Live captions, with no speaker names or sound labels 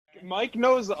Mike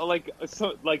knows like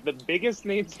the biggest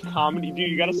names in comedy.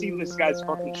 Dude, you got to see this guy's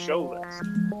fucking show list.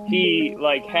 He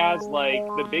has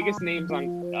the biggest names on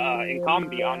in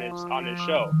comedy on his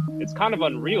show. It's kind of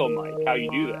unreal, Mike, how you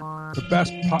do that. The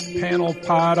best panel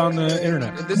pod on the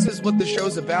internet. This is what the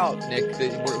show's about, Nick.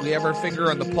 We have our finger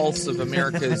on the pulse of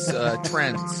America's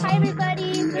trends. Hi,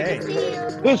 everybody. Good to see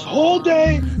you. This whole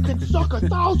day can suck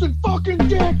 1,000 fucking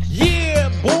dicks. Yeah,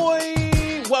 boy.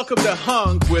 Welcome to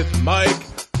Hunk with Mike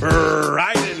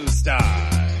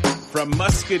Bridenstine. From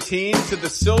Muscatine to the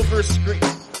Silver Screen.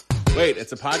 Wait,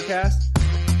 it's a podcast?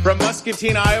 From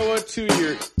Muscatine, Iowa to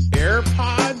your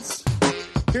AirPods?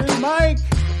 Here's Mike.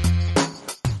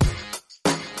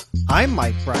 I'm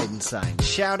Mike Bridenstine.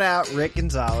 Shout out Rick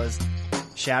Gonzalez.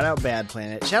 Shout out Bad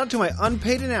Planet. Shout out to my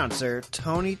unpaid announcer,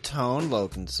 Tony Tone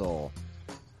Lokensoul.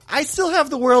 I still have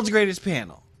the world's greatest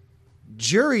panel.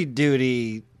 Jury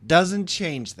duty doesn't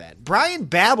change that. Brian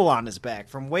Babylon is back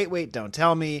from Wait, Don't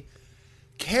Tell Me.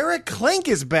 Kara Klink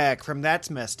is back from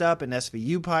That's Messed Up, an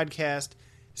SVU podcast.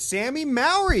 Sammy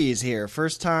Mowry is here.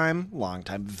 First time, long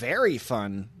time, very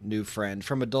fun new friend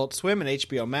from Adult Swim and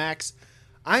HBO Max.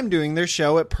 I'm doing their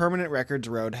show at Permanent Records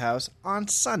Roadhouse on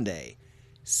Sunday.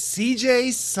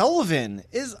 CJ Sullivan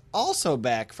is also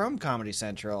back from Comedy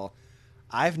Central.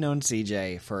 I've known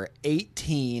CJ for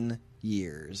 18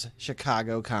 years.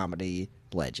 Chicago comedy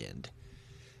legend.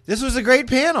 This was a great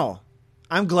panel.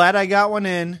 I'm glad I got one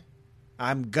in.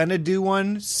 I'm gonna do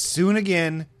one soon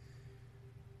again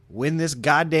when this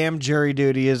goddamn jury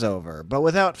duty is over. But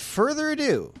without further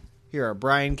ado, here are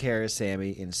Brian, Kara,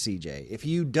 Sammy, and CJ. If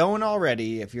you don't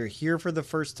already, if you're here for the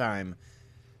first time,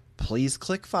 please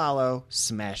click follow,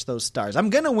 smash those stars. I'm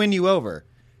going to win you over,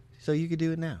 so you can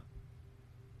do it now.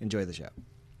 Enjoy the show.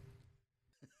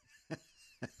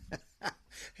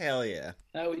 Hell yeah.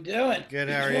 How we doing? Good,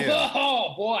 how are you?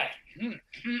 Oh, boy.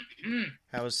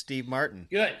 How was Steve Martin?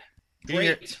 Good. Did you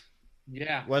hear- Great.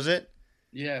 Yeah. Was it?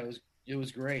 Yeah, it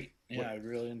was great. Yeah, I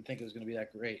really didn't think it was going to be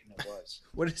that great, and it was.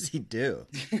 What does he do?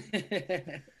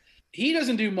 He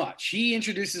doesn't do much. He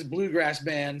introduces bluegrass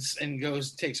bands and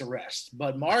takes a rest.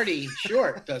 But Marty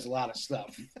Short does a lot of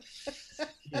stuff. You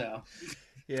know.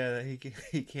 Yeah, he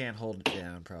can't hold it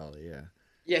down, probably, yeah.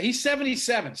 Yeah, he's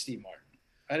 77, Steve Martin.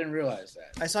 I didn't realize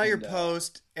that. I saw your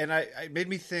post, and I made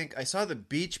me think, I saw the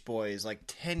Beach Boys like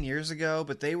 10 years ago,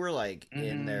 but they were like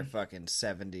in their fucking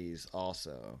 70s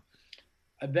also.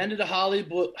 I've been to the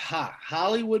Hollywood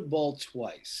Bowl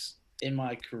twice in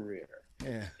my career.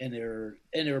 Yeah. And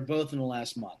they were both in the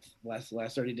last month, last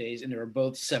 30 days, and they were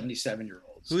both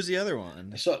 77-year-olds. Who's the other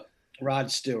one? I saw Rod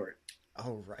Stewart.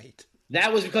 Oh, right.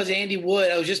 That was because Andy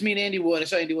Wood. I was just meeting Andy Wood. I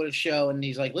saw Andy Wood at a show, and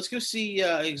he's like, "Let's go see."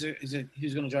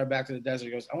 He's going to drive back to the desert.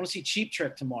 He goes, "I want to see Cheap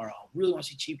Trick tomorrow. I really want to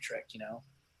see Cheap Trick." You know,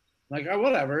 I'm like, "Oh,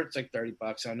 whatever." It's like $30.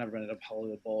 I've never been to the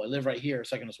Hollywood Bowl. I live right here,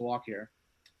 so I can just walk here.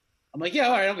 I'm like, "Yeah,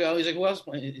 all right, I'll go." He's like, "Who else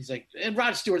playing?" He's like, "And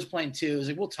Rod Stewart's playing too." He's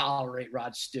like, "We'll tolerate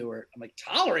Rod Stewart." I'm like,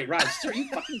 "Tolerate Rod Stewart? You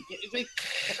fucking?" He's like,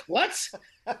 "What?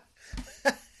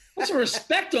 What's the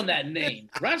respect on that name?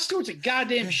 Rod Stewart's a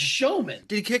goddamn showman."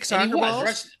 Did he kick soccer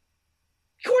balls?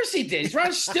 Of course he did. He's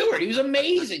Rod Stewart. He was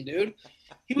amazing, dude.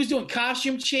 He was doing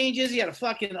costume changes. He had a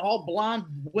fucking all blonde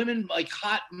women, like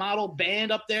hot model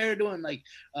band up there doing like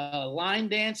line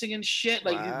dancing and shit,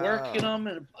 like working them,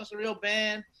 and plus a real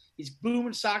band. He's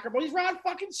booming soccer ball. He's Rod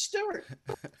fucking Stewart.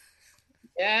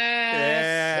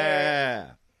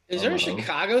 Yeah. Is there a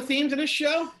Chicago theme to this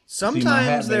show?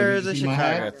 Sometimes there is a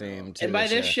Chicago theme to And by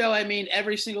this show, I mean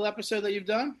every single episode that you've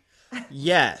done?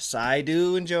 Yes, I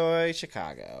do enjoy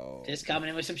Chicago. Just coming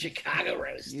in with some Chicago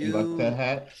roast. You like that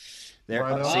hat? There,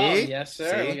 Right see? Oh, yes, sir.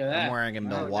 See? Look at that. I'm wearing a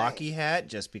Milwaukee hat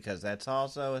just because that's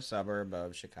also a suburb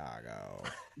of Chicago.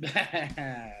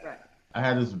 I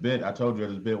had this bit. I told you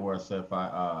this bit where I said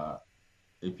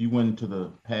if you went to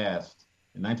the past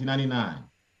in 1999,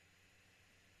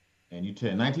 and you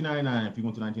tell 1999, if you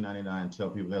went to 1999 and tell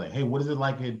people, they're like, "Hey, what is it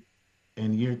like in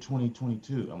year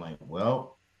 2022?" I'm like,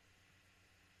 well,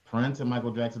 Prince and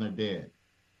Michael Jackson are dead,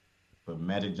 but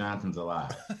Magic Johnson's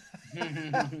alive.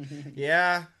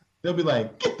 Yeah. They'll be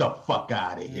like, "Get the fuck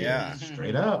out of here!" Yeah.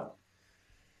 Straight up.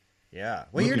 Yeah.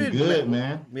 What year did good,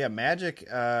 man? Yeah, Magic.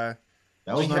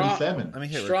 That was 97. Let me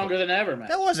hear Stronger than ever, man.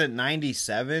 That wasn't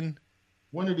 97.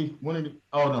 When did he?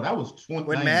 Oh no, that was 20.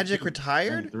 When Magic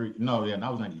retired? 93. No, yeah,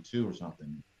 that was 92 or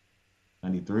something.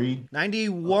 93.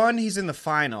 91. He's in the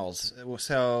finals.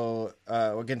 So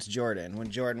against Jordan,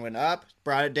 when Jordan went up,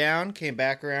 brought it down, came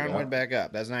back around, went back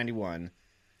up. That's 91.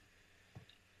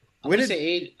 I'm gonna say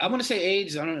age. I'm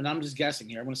just guessing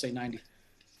here. I'm gonna say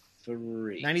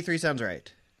 93. 93 sounds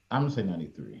right. I'm gonna say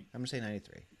 93. I'm gonna say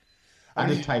 93. I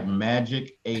just typed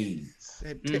magic AIDS.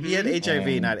 He had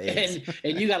HIV, not AIDS.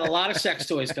 And you got a lot of sex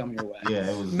toys coming your way. Yeah,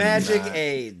 it was Magic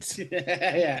AIDS.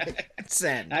 Yeah.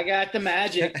 Send. I got the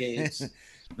magic AIDS.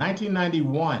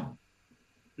 1991.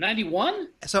 91?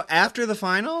 So after the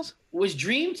finals, Was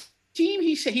Dream Team?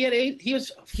 He said he had AIDS.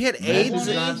 he had Magic AIDS,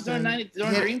 Johnson.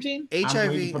 during Dream Team? I'm reading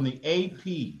HIV. from the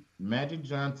AP. Magic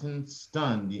Johnson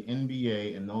stunned the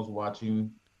NBA and those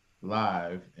watching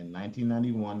live in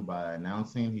 1991 by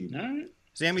announcing he. All right.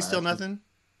 Sammy, still nothing?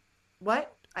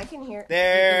 What? I can hear.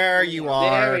 There you There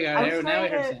are. we go. I was Now we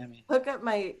trying hear to Sammy. hook up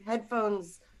my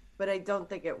headphones, but I don't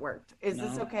think it worked. Is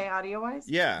this No. okay audio wise?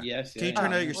 Yeah. Yes. Can you yeah.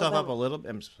 turn yourself Well, up a little?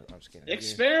 I'm just kidding.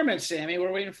 Experiment, Sammy.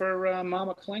 We're waiting for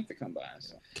Mama Clink to come by.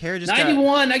 So. Kara just got,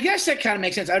 91. I guess that kind of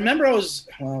makes sense. I remember I was.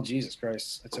 Well, Jesus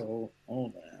Christ, that's old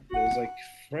man. It was like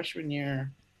freshman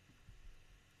year.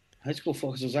 High school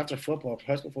football. It was after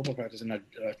high school football practice, and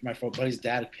my buddy's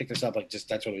dad picked us up. Like, just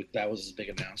that was his big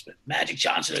announcement. Magic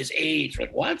Johnson is AIDS. We're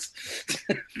like, what?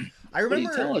 I What are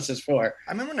remember you telling us this for?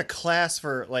 I remember in a class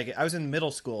for like I was in middle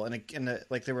school and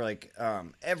like they were like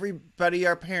everybody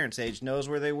our parents' age knows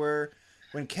where they were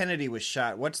when Kennedy was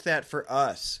shot. What's that for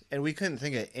us? And we couldn't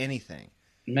think of anything.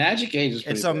 Magic AIDS is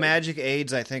pretty And so big. Magic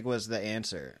AIDS I think was the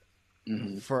answer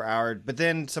Mm-hmm. for our. But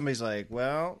then somebody's like,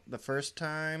 well, the first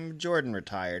time Jordan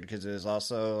retired because it was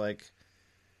also like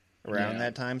around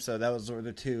that time. So that was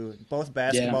the two both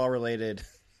basketball related.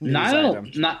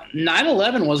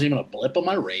 9/11 wasn't even a blip on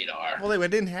my radar. Well, it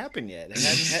didn't happen yet. It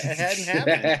hadn't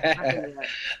happened.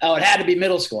 Oh, it had to be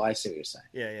middle school. I see what you're saying.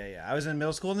 Yeah. I was in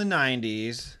middle school in the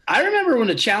 90s. I remember when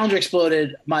the Challenger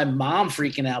exploded, my mom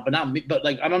freaking out, but not me. But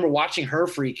like, I remember watching her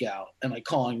freak out and like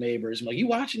calling neighbors and like, "You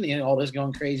watching all this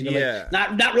going crazy?" But Yeah.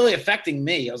 like, not really affecting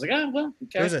me. I was like, "Oh well." Okay.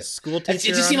 There was a school It teacher.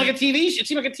 just seemed on like a TV. It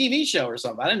seemed like a TV show or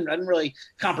something. I didn't really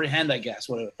comprehend. I guess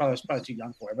what it was probably too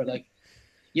young for it. But like,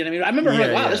 you know what I mean? I remember her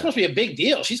like, "Wow, this must be a big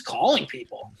deal." She's calling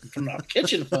people from a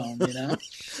kitchen phone. You know.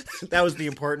 That was the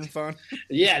important phone.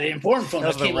 Yeah, the important phone That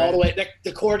was that the came red. all the way.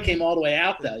 The cord came all the way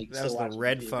out though. You can That was still the watch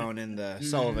red TV. phone in the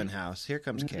Sullivan house. Here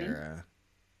comes Kara.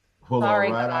 Well, Sorry,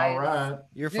 all guys. right.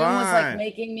 You're Zoom was like fine.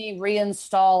 making me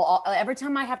reinstall every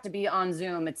time I have to be on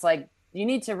Zoom. It's like you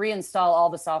need to reinstall all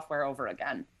the software over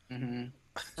again. Mm-hmm.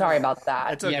 Sorry about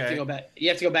that. It's okay. You have to go back. You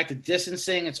have to go back to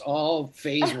distancing. It's all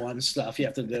phase one stuff you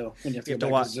have to do when you have to go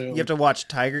back to Zoom. You have to watch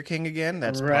Tiger King again.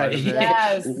 That's part right. of it.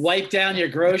 Yes. Wipe down your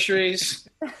groceries.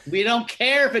 We don't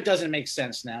care if it doesn't make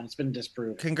sense now. It's been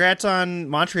disproven. Congrats on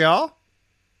Montreal.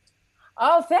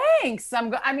 Oh, thanks. I'm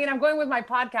going with my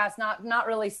podcast, not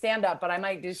really stand up, but I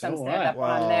might do some So stand up what?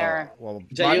 on there. Well,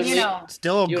 So you know,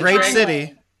 still a you great trying-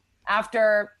 city.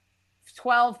 After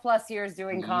 12 plus years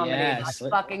doing comedy, Yes. that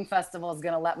fucking festival is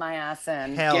going to let my ass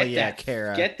in. Hell Get yeah, that,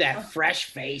 Kara. Get that fresh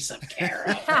face of Kara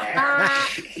up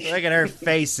there. Look at her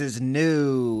face is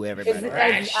new,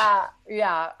 everybody.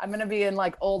 Yeah, I'm going to be in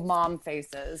like old mom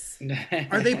faces.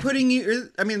 Are they putting you?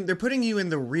 I mean, they're putting you in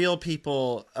the Real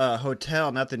People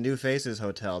hotel, not the New Faces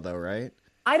hotel, though, right?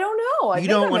 I don't know. You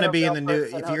don't want to be in the new.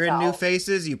 If you're in New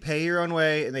Faces, you pay your own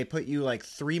way, and they put you like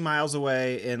 3 miles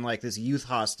away in like this youth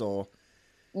hostel.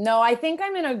 No, I think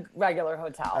I'm in a regular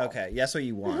hotel. Okay, that's what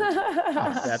you want.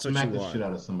 That's what Smack you the want. shit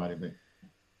out of somebody. But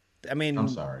I mean, I'm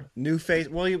sorry. New face.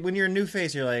 Well, when you're a new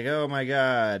face, you're like, oh my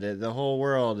god, the whole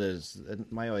world is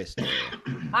my oyster.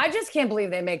 I just can't believe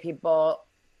they make people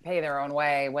pay their own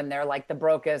way when they're like the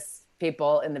brokest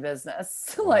people in the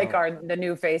business, like are the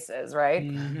new faces, right?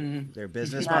 Mm-hmm. Their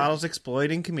business models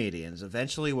exploiting comedians.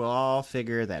 Eventually, we'll all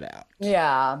figure that out.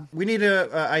 Yeah. We need a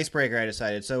icebreaker, I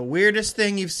decided. So, weirdest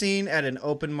thing you've seen at an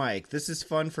open mic. This is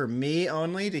fun for me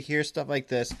only to hear stuff like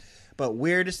this. But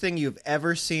weirdest thing you've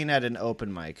ever seen at an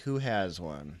open mic. Who has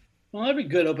one? Well, every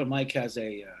good open mic has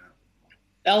a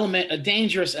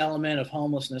dangerous element of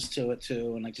homelessness to it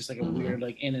too, and like just like a weird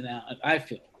like in and out. I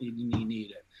feel you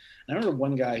need it. I remember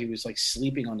one guy who was like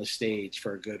sleeping on the stage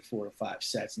for a good 4 to 5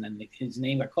 sets, and then his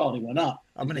name got called. And he went up.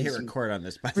 I'm going to hit record on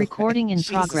this. By the way. Recording in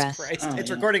Jesus progress. Christ. Oh, It's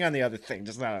yeah. recording on the other thing,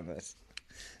 just not on this.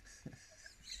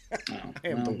 Oh, I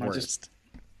am the well, worst.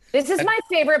 This is my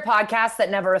favorite podcast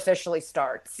that never officially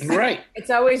starts. Right. It's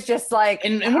always just like,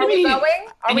 And are what do we you mean? going?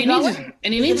 Are And we he needs going?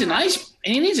 and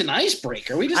he needs an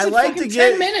icebreaker. We just I did like fucking to get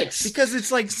 10 minutes. because it's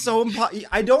like so.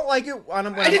 I don't like it when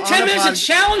I'm. I did on 10 a minutes pod- of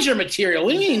Challenger material.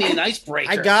 What do you mean you need an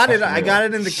icebreaker? I got it. I got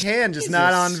it in the can, just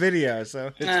not on video.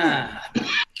 So it's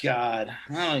God,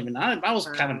 I was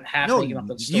kind of half no, thinking up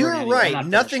the story. you're anyway. I'm right. not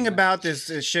Nothing finishing about this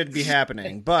should be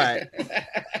happening, but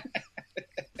that.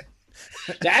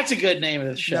 That's a good name of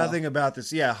the show. nothing about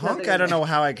this. Yeah, hunk. Nothing I don't know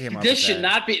how I came up. This with should that.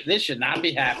 not be. This should not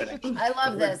be happening. I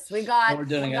love this. We got We're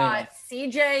doing we it got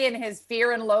CJ and his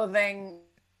fear and loathing.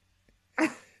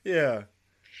 Yeah.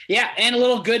 Yeah, and a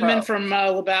little Goodman from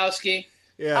Lebowski.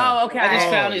 Yeah. Oh, okay. I just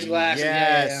found these glasses.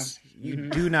 Yes. Yeah. You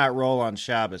do not roll on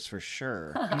Shabbos for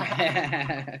sure.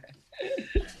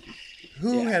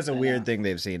 Who has a weird thing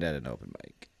they've seen at an open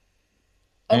mic?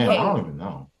 Man, Okay. I don't even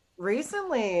know.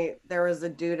 Recently, there was a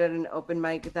dude at an open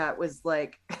mic that was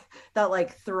like,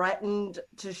 threatened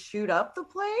to shoot up the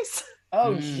place.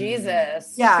 Oh,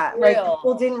 Jesus. Yeah, Real. like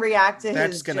people didn't react to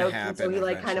That's his gonna jokes, happen and so he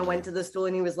like kind of eventually. went to the stool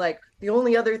and he was like, "The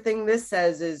only other thing this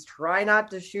says is try not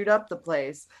to shoot up the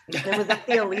place." And it was at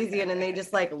the Elysian, and they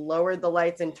just like lowered the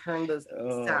lights and turned the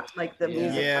the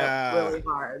music up really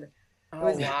hard. It Oh,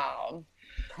 was wow.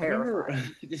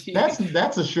 terrifying.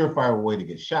 That's a surefire way to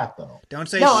get shot, though. Don't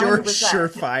say No,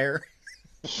 surefire.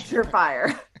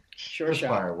 Surefire.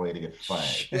 Surefire way to get fired.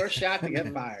 Sure shot to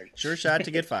get fired. Sure shot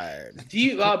to get fired. Do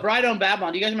you, Bright on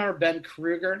Babylon, do you guys remember Ben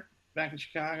Kruger back in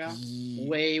Chicago?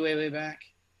 Way, way, way back.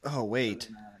 Oh, wait.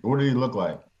 What did he look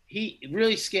like? He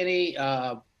really skinny,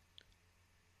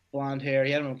 blonde hair.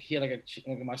 He had like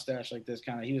a mustache like this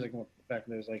kind of. He was like back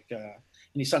when there was like,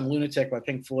 and he sung "Lunatic" by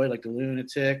Pink Floyd, like the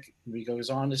Lunatic. He goes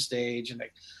on the stage and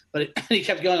he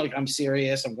kept going like, "I'm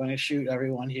serious. I'm going to shoot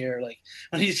everyone here." Like,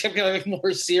 and he just kept going like,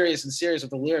 more serious and serious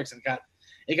with the lyrics, and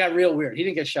it got real weird. He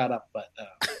didn't get shot up, but.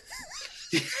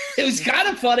 It was kind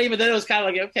of funny, but then it was kind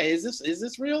of like, okay, is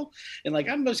this real? And like,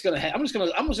 I'm just gonna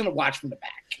watch from the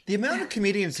back. The amount of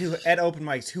comedians who at open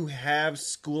mics who have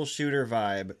school shooter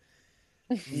vibe,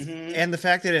 and the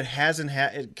fact that it hasn't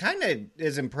it kind of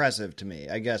is impressive to me.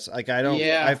 I guess like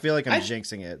I feel like I'm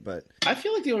jinxing it, but I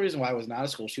feel like the only reason why I was not a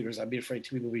school shooter is I'd be afraid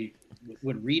two people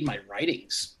would read my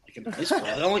writings. In high school,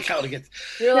 the only kind of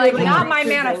You're like, not my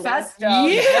manifesto.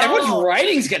 Yeah, No. everyone's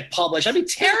writings get published. I'd be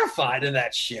terrified of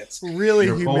that shit. Really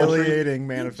Your humiliating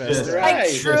manifesto. Right. Like,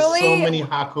 There's truly, so many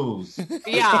haikus.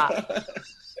 yeah.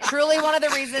 Truly, one of the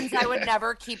reasons I would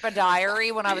never keep a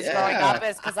diary when I was growing up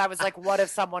is because I was like, what if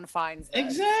someone finds this?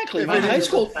 Exactly. My high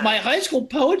school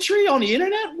poetry on the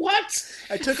internet. What?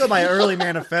 I took all my early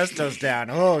manifestos down.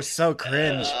 Oh, so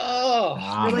cringe. Oh,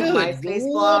 You're like MySpace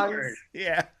blogs.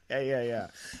 Yeah.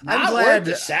 I'm glad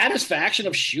the satisfaction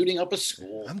of shooting up a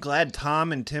school. I'm glad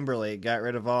Tom and Timberlake got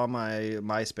rid of all my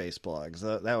MySpace blogs.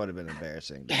 That would have been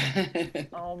embarrassing.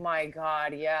 Oh my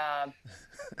God, yeah.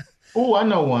 Oh, I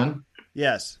know one.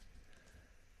 Yes.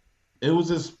 It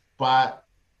was a spot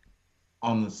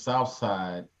on the south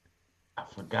side. I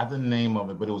forgot the name of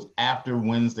it, but it was after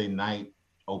Wednesday night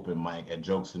open mic at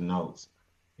Jokes and Notes.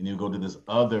 And you go to this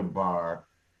other bar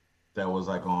that was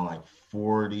like on like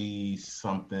 40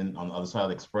 something on the other side of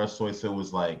the expressway. So it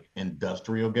was like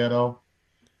industrial ghetto.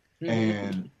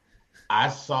 And I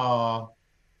saw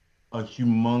a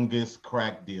humongous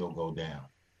crack deal go down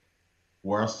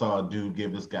where I saw a dude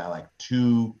give this guy like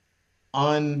 2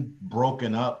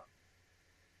 unbroken up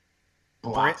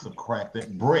blocks of crack,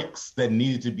 bricks that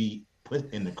needed to be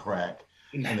put in the crack.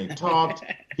 And they talked.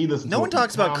 He listened. No one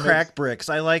talks about crack bricks.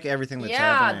 I like everything that's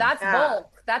happening. That's bulk.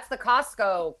 That's the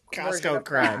Costco version of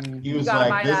crack. He was you gotta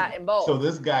like buy that in bulk. So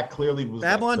this guy clearly was.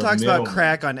 Babylon like talks about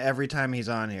crack on every time he's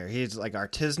on here. He's like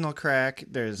artisanal crack.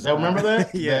 There's. Remember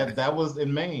that? Yeah. That was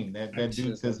in Maine. That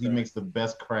dude says he makes the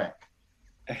best crack.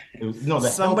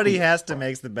 Somebody has to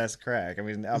make the best crack. I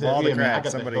mean, of all the crack, I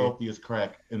got somebody. the healthiest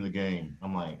crack in the game.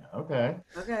 I'm like, okay.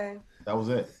 That was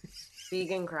it.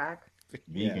 Vegan crack.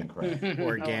 Vegan crack.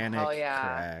 Organic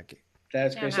crack.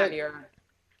 That's Can't great. have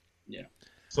Yeah.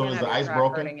 So can't is have the your ice crack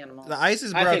broken? hurting animals. The ice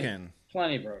is I think broken.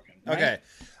 Plenty broken. Right? Okay.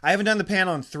 I haven't done the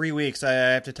panel in 3 weeks. I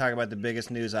have to talk about the biggest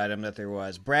news item that there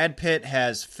was. Brad Pitt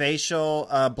has facial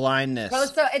blindness.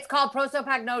 It's called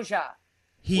prosopagnosia.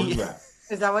 What is that?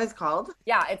 Is that what it's called?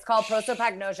 Yeah, it's called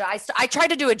prosopagnosia. I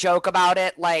tried to do a joke about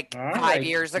it like All 5 right.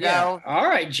 years Yeah. ago. All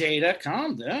right, Jada,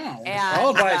 calm down. And, Call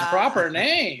it by its proper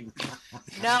name.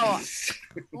 No,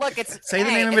 look, it's Say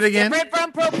the name of it again. Different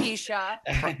from propecia.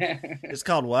 It's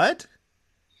called what?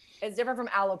 It's different from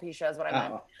alopecia, is what I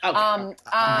meant. Okay.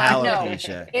 Alopecia.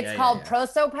 No, it's called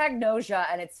prosopagnosia,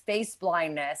 and it's face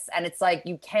blindness, and it's like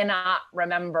you cannot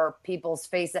remember people's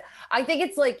faces. I think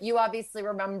it's like you obviously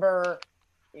remember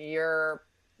your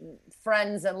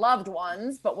friends and loved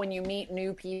ones, but when you meet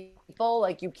new people,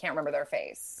 like you can't remember their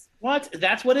face. What?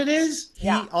 That's what it is? He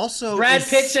also Brad is-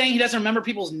 Pitt saying he doesn't remember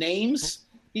people's names?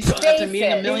 He's going after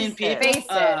meeting a million people? Faces.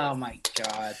 Oh, my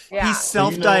God. Yeah. He's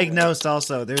self-diagnosed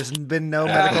also. There's been no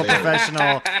medical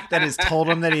professional that has told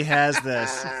him that he has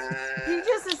this. He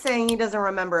just is saying he doesn't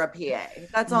remember a PA.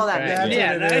 That's all that That's means.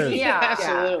 Yeah, what it is. Yeah.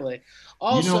 absolutely.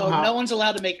 Also, You know how- no one's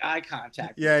allowed to make eye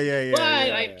contact. Yeah.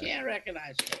 Why? I can't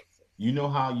recognize you. You know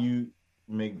how you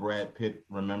make Brad Pitt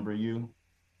remember you?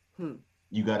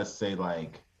 You got to say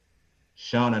like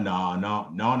Shana na na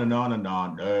na na na na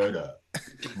na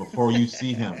before you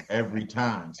see him every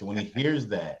time. So when he hears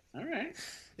that, all right,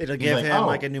 it'll give him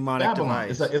like a mnemonic Babylon.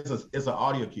 device. It's an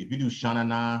audio cue. If you do shana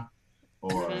na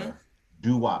or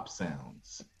doo-wop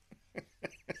sounds,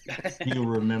 he'll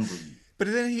remember you. But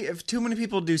then if too many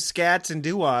people do scats and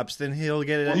doo-wops, then he'll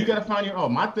get it. Well, you got to find your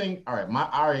own. My thing, all right,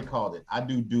 I already called it. I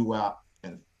do doo-wop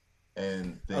and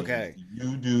things. Okay.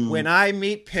 You do. When I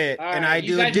meet Pitt and I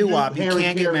do a doo-wop, you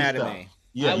can't get mad at me.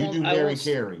 Yeah, you do Harry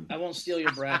Carey. I won't steal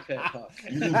your Brad Pitt hook.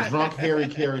 You do drunk Harry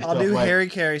Carey stuff. I'll do Harry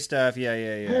Carey stuff. Yeah.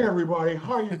 Hey, everybody.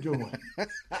 How you doing?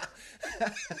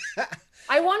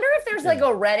 I wonder if there's like a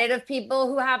Reddit of people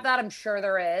who have that. I'm sure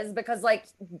there is, because like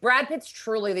Brad Pitt's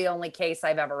truly the only case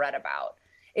I've ever read about.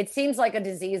 It seems like a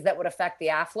disease that would affect the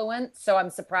affluent. So I'm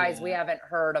surprised we haven't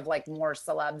heard of like more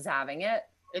celebs having it.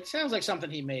 It sounds like something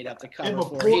he made up the cover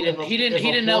for. He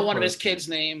didn't know one of his kids'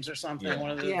 names or something. Yeah.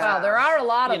 One of the, Well, there are a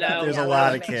lot of them. There's a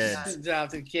lot of kids.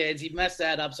 Adopted kids. He messed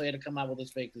that up, so he had to come out with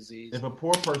this fake disease. If a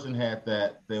poor person had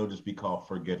that, they would just be called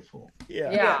forgetful.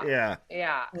 Yeah.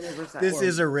 100%. This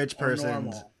is a rich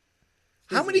person.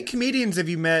 How many comedians have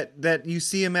you met that you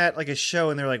see him at like a show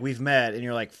and they're like, "We've met," and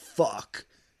you're like, "Fuck."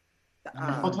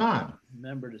 All the time.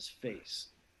 Remembered his face.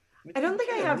 I don't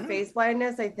think I have face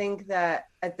blindness. I think that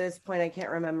at this point I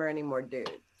can't remember any more dudes.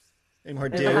 Any more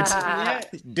dudes?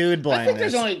 Dude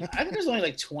blindness. I think there's only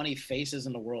like 20 faces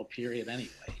in the world, period, anyway.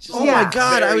 Oh my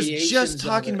God, I was just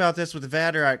talking about this with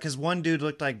Vader because one dude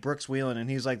looked like Brooks Wheelan and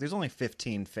he's like, there's only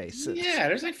 15 faces. Yeah,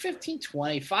 there's like 15,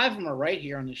 20. 5 of them are right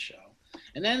here on this show.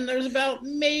 And then there's about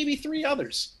maybe 3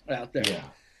 others out there.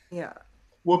 Yeah.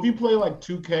 Well, if you play like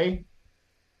 2K,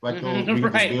 like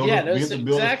those,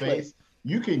 build a face,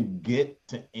 you can get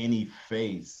to any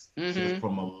face just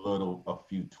from a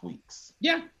few tweaks.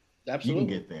 Yeah, absolutely. You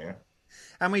can get there.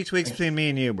 How many tweaks between me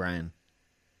and you, Brian?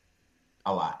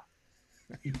 A lot.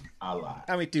 A lot.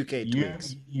 How many 2K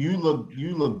tweaks? You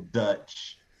look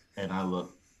Dutch, and I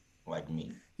look like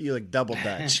me. You look double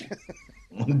Dutch.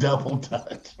 Double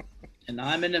Dutch. And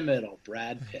I'm in the middle,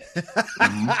 Brad Pitt.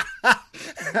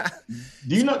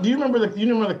 Do you remember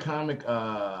the comic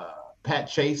Pat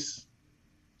Chase?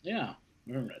 Yeah, I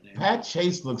remember that name. Pat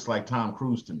Chase looks like Tom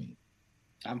Cruise to me.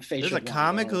 There's a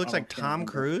comic who looks like Tom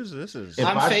Cruise.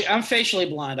 I'm facially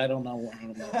blind. I don't know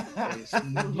what face.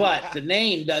 But the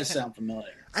name does sound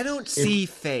familiar. I don't see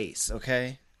face.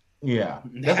 Okay. Yeah,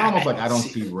 that's almost like I don't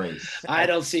see race. I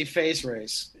don't see face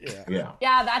race. Yeah.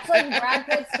 Yeah, that's like Brad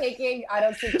Pitt's taking I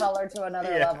don't see color to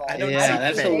another level.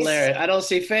 That's hilarious. I don't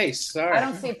see face. Sorry. I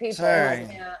don't see people. Sorry.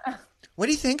 Yeah. What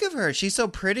do you think of her? She's so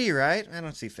pretty, right? I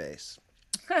don't see face.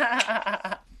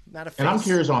 Not a face. And I'm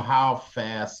curious on how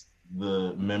fast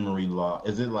the memory loss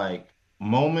is. It like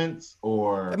moments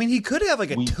or? I mean, he could have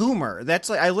like a tumor. That's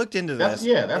like I looked into this.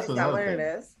 That's Is that what it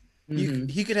is?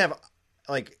 He could have.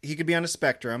 Like, he could be on a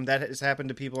spectrum. That has happened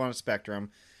to people on a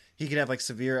spectrum. He could have, like,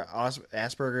 severe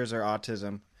Asperger's or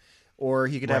autism. Or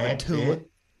he could have a tumor.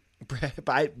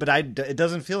 But it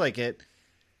doesn't feel like it,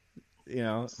 you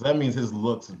know. So that means his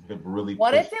looks have really...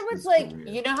 What if it was, like,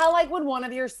 you know how, like, when one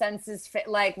of your senses fit,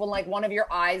 like, when, like, one of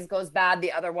your eyes goes bad,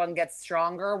 the other one gets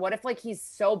stronger? What if, like, he's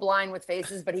so blind with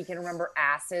faces, but he can remember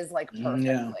asses, like, perfectly?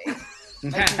 Yeah.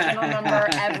 Like, you can remember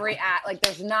every ass. Like,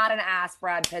 there's not an ass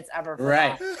Brad Pitt's ever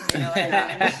forgot. Right. You know what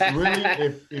I mean?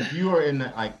 Really, if you are in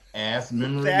the, like, ass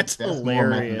memory, that's hilarious. More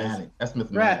mathematics. That's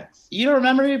mathematics. Brad, you don't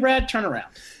remember me, Brad? Turn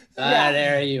around.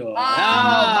 There you are.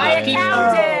 My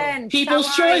accountant.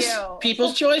 People's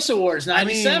Choice Awards,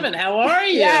 97. How are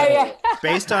you? Yeah.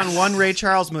 Based on one Ray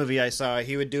Charles movie I saw,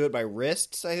 he would do it by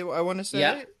wrists, I want to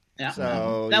say. Yeah.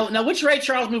 So Now, which Ray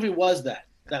Charles movie was that?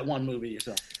 That one movie you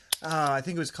saw? I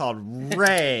think it was called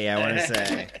Ray, I want to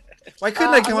say. Why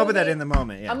couldn't I come up with that in the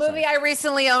moment? Yeah, a movie I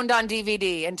recently owned on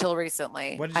DVD until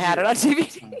recently. I had it on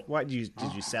DVD. What, did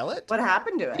you sell it? What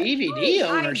happened to it? DVD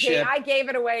ownership. I gave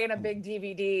it away in a big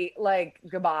DVD, like,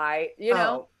 goodbye. You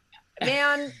know?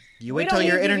 Man. You wait till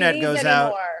your internet goes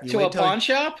out. To a pawn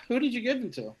shop? Who did you give them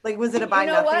to? Like, was it a buy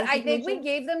nothing? You know what? I think we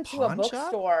gave them to a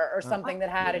bookstore or something that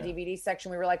had a Yeah. DVD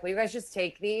section. We were like, will you guys just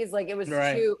take these? Like, it was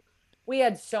Right. too... We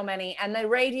had so many. And the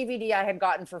Ray DVD I had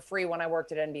gotten for free when I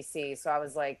worked at NBC. So I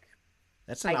was like...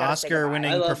 That's an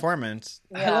Oscar-winning performance.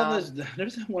 I love this.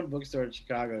 There's that one bookstore in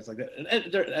Chicago. It's like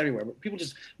that. They're everywhere. But people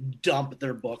just dump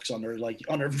their books on their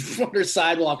on their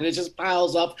sidewalk, and it just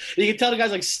piles up. And you can tell the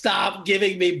guys like, "Stop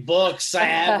giving me books. I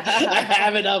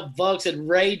have enough books and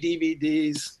Ray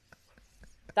DVDs."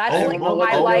 That's like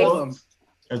my life.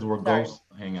 That's where ghosts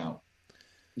hang out.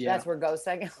 Yeah. That's where ghosts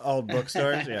hang out. Old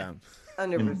bookstores, yeah.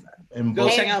 100%. And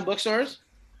Ghosts hang out in bookstores.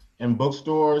 In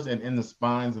bookstores and in the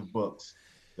spines of books.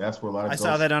 That's where a lot of I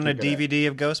saw that on a kick it at. DVD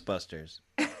of Ghostbusters.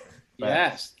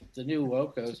 Yes, the new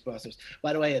woke Ghostbusters.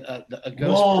 By the way,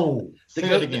 Whoa! Say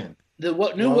it again. The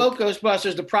new woke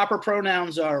Ghostbusters. The proper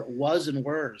pronouns are was and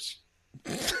wers.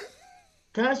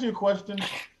 Can I ask you a question?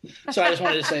 So I just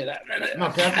wanted to say that.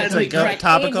 No, It's a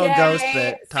topical ghost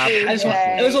bit.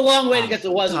 It was a long way to get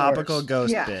to was and topical worse.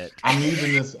 ghost bit. I'm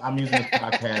using this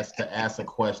podcast to ask a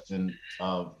question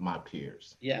of my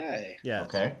peers. Yeah.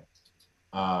 Okay.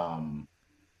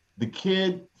 The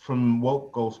kid from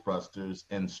Woke Ghostbusters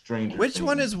and Stranger Which Things.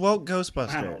 one is Woke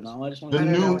Ghostbusters? I don't know.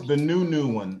 The new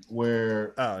one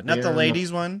where not the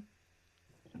ladies one.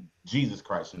 Jesus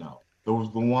Christ, no. There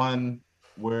was the one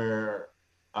where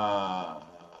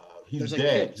he's There's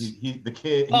dead. The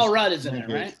kid. Paul Rudd is in it,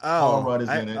 right? Paul Rudd is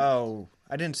in it. Oh,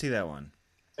 I didn't see that one.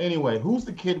 Anyway, who's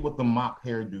the kid with the mop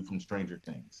hairdo from Stranger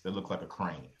Things that looks like a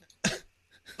crane?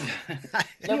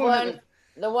 The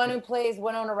one who plays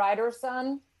Winona Ryder's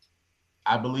son.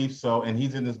 I believe so, and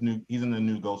he's in the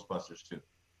new Ghostbusters too.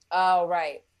 Oh,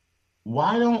 right.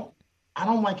 I don't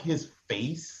like his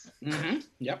face. Mm-hmm.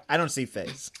 Yep. I don't see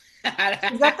face. Is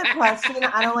that the question?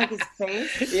 I don't like his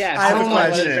face. Yeah, I don't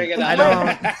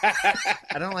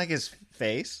I don't like his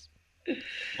face.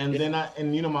 And then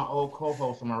my old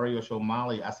co-host on my radio show,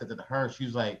 Molly, I said that to her. She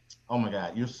was like, "Oh my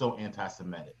God, you're so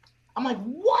anti-Semitic." I'm like,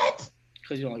 "What?"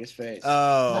 Because you don't like his face.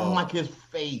 I don't like his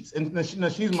face. And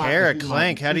she's my Kara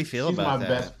Clank, how do you feel about that? She's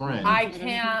my best friend. I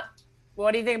can't.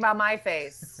 What do you think about my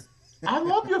face? I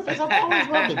love your face. I've always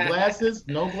loved it. Glasses,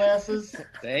 no glasses.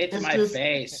 It's my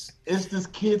face. It's this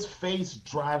kid's face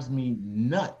drives me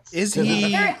nuts. Is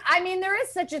he? There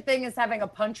is such a thing as having a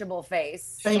punchable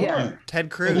face. Thank you.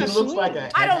 Ted Cruz. He looks like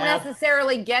I don't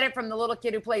necessarily get it from the little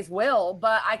kid who plays Will,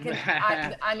 but I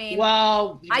can.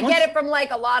 Well, I get it from like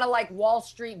a lot of like Wall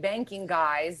Street banking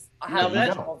guys have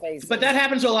punchable faces. But that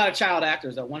happens to a lot of child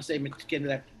actors. That once they get into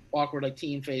that awkward like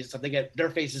teen phase and stuff, their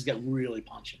faces get really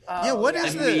punchable. What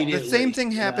is the same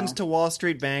thing happens to Wall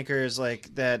Street bankers,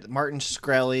 like that Martin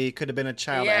Shkreli could have been a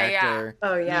child actor.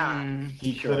 Oh yeah. Mm-hmm.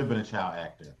 He could have been a child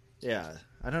actor. Yeah.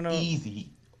 I don't know.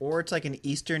 Easy. Or it's like an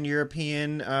Eastern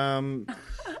European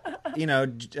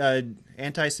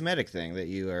anti-Semitic thing that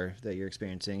you're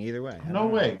experiencing. Either way. No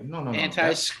way. No.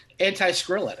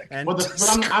 Anti-Skrillatic.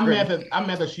 But I'm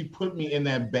mad that she put me in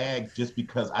that bag just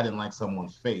because I didn't like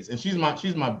someone's face. And she's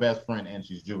my best friend and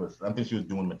she's Jewish. I think she was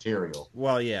doing material.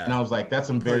 Well, yeah. And I was like, that's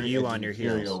some very you on your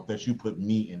material heels that you put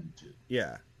me into.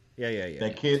 Yeah.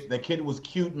 That kid was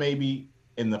cute maybe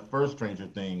in the first Stranger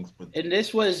Things, but and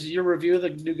this was your review of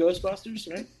the new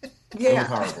Ghostbusters, right? Yeah. It was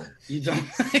horrible. You don't.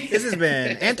 This has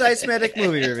been Anti-Semitic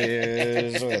Movie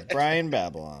Reviews with Brian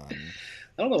Babylon.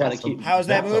 I don't know why to keep. How's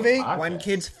that movie? One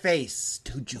kid's face,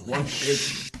 too Jewish. One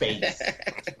kid's face.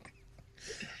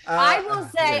 I will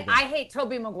say I hate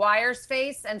Tobey Maguire's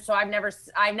face, and so I've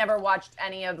never watched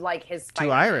any of like his. Too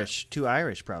Irish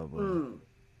probably.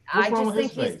 I just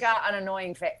think he's got an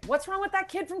annoying face. What's wrong with that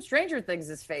kid from Stranger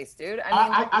Things' face, dude?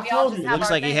 I told you.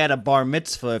 Looks like he had a bar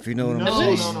mitzvah, if you know what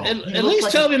I'm saying. At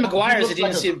least Tobey Maguire said he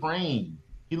didn't see a crane.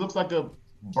 He looks like a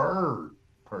bird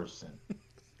person.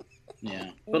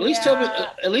 Yeah, but at least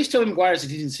Tobey Maguire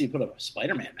said he didn't see put a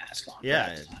Spider-Man mask on.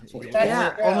 Yeah,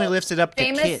 only lifted up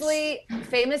to kiss.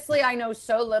 Famously, I know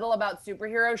so little about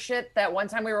superhero shit that one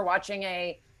time we were watching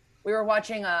a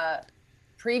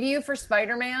preview for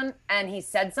Spider-Man, and he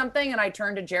said something, and I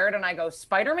turned to Jared and I go,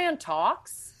 "Spider-Man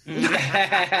talks?" I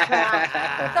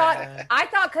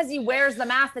thought because he wears the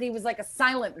mask that he was like a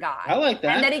silent guy. I like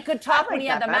that. And that he could talk when he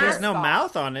had the mask. There's no off.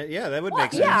 mouth on it. Yeah, that would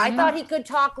make sense. Yeah, I thought he could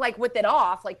talk like with it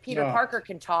off, like Peter Parker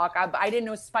can talk. I didn't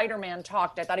know Spider-Man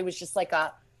talked. I thought he was just like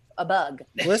a bug.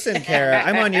 Listen, Kara,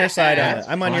 I'm on your side on it.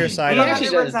 I'm on your side on it.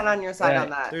 100% on your side on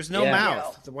that. There's no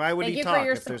mouth. Why would he talk for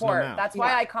your if there's support. no mouth? That's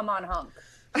why I come on Hunk.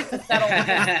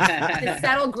 To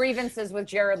settle grievances with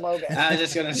Jared Logan. I was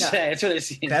just gonna say that's what it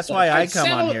seems. That's why I come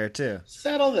on here too.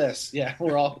 Settle this. Yeah,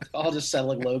 we're all just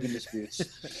settling Logan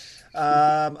disputes.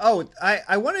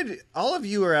 I wanted all of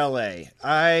you are LA.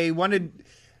 I wanted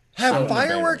have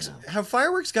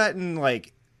fireworks gotten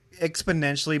like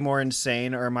exponentially more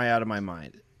insane, or am I out of my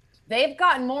mind? They've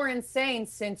gotten more insane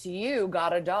since you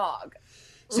got a dog.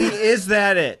 See, is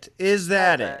that it? Is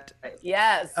that it?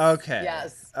 Yes. Okay.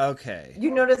 Yes. Okay.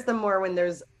 You notice them more when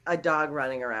there's a dog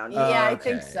running around. Yeah, I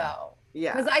think so.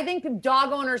 Yeah. Because I think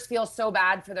dog owners feel so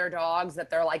bad for their dogs that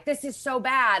they're like, this is so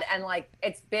bad. And like,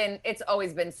 it's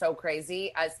always been so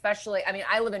crazy, especially, I mean,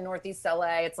 I live in Northeast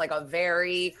LA. It's like a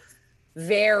very,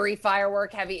 very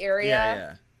firework heavy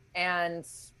area. Yeah. And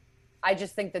I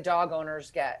just think the dog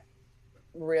owners get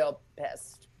real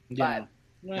pissed. Yeah.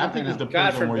 But I think it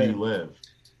depends on where you live.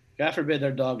 God forbid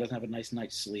their dog doesn't have a nice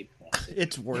night's sleep.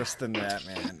 It's worse than that,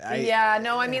 man.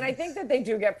 I think that they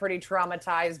do get pretty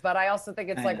traumatized, but I also think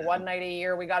it's like one night a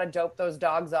year we got to dope those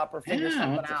dogs up or figure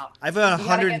something out. I have a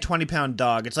 120-pound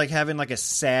dog. It's like having like a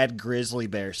sad grizzly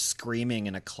bear screaming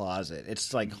in a closet.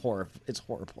 It's like horrible. It's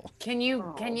horrible. Can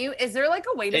you? Is there like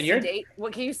a way to sedate?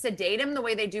 Can you sedate him the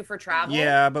way they do for travel?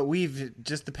 Yeah, but we've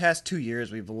just the past 2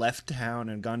 years we've left town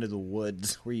and gone to the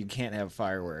woods where you can't have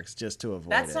fireworks just to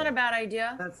avoid That's not a bad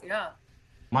idea.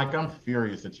 Mike, I'm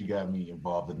furious that you got me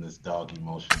involved in this dog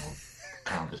emotional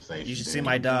conversation. You should see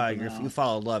my dog. You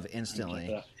follow love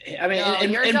instantly. I mean,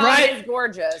 your dog is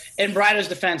gorgeous. In Brido's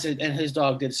defense, and his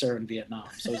dog did serve in Vietnam,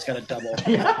 so he's got a double.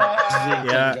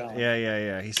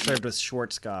 Yeah. He served with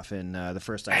Schwarzkopf in the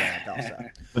first Iraq also.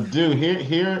 But dude,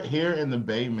 here in the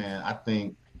Bay, man, I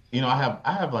think I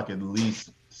have like at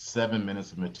least 7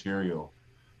 minutes of material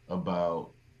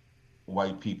about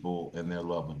white people and their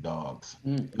love of dogs.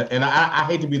 And I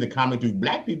hate to be the comic dude.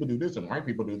 Black people do this and white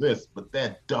people do this, but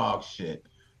that dog shit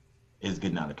is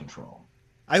getting out of control.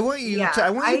 I want you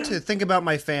to think about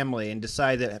my family and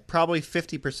decide that probably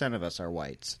 50% of us are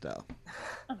whites, though.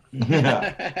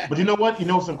 Yeah, but you know what?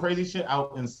 Some crazy shit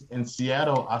out in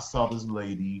Seattle. I saw this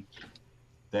lady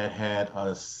that had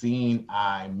a seeing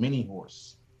eye mini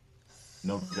horse.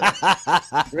 No joke.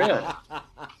 Really?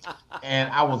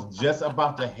 And I was just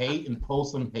about to hate and pull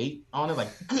some hate on it. Like,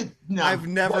 good. I've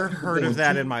never heard of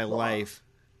that in my life.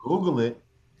 Google it.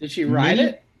 Did she ride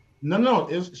it? No.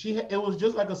 It was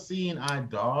just like a seeing eye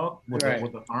dog with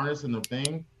the harness and the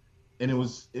thing, and it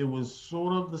was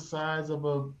sort of the size of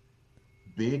a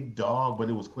big dog,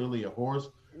 but it was clearly a horse.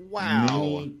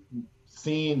 Wow.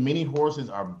 Many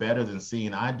horses are better than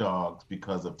seeing eye dogs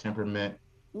because of temperament.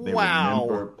 They wow.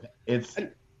 remember. I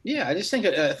just think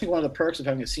one of the perks of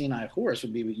having a seeing eye horse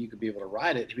would be you could be able to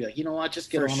ride it. To be like, you know what,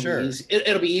 just get on. Sure.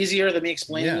 It'll be easier than me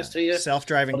explaining this to you.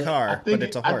 Self-driving car, but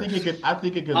it's a horse. I think it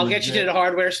could. I'll get you to the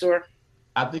hardware store.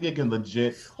 I think it can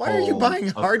legit. Why are you buying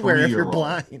hardware if you're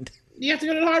blind? You have to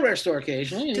go to the hardware store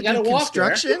occasionally. And you got to walk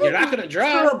construction. There. You're not going to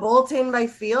drive. Throw a bolt in by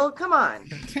feel. Come on.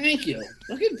 Thank you.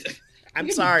 Look at. I'm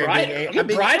sorry.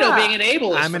 Brido being an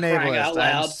ableist. I'm an ableist.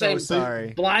 I'm so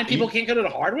sorry. Blind people can't go to the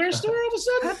hardware store all of a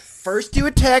sudden? First you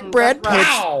attack Brad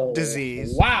Pitt's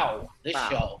disease. Wow. This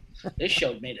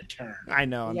show made a turn. I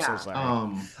know. I'm so sorry.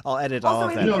 I'll edit all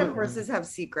of that. Also, I think horses have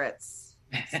secrets.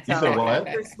 You say what?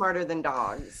 They're smarter than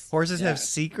dogs. Horses have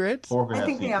secrets? I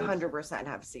think they 100%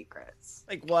 have secrets.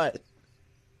 Like what?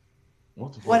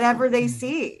 Whatever they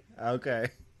see. Okay.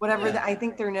 I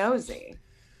think they're nosy.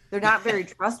 They're not very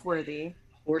trustworthy.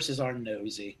 Horses are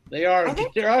nosy. They are. No,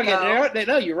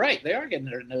 you're right. They are getting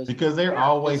their nosy because they're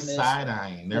always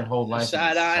side-eyeing. Their whole life.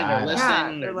 Side-eyeing. They're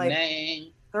listening. They're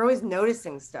neighing. They're always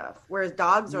noticing stuff, whereas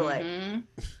dogs are like.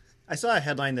 I saw a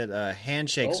headline that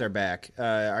handshakes are back.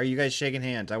 Are you guys shaking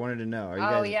hands? I wanted to know. Are you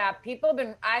guys... yeah, people have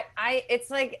been.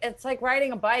 It's like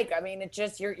riding a bike. I mean, it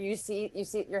just you see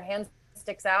your hand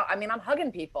sticks out. I mean, I'm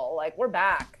hugging people. Like we're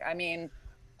back. I mean.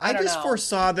 I just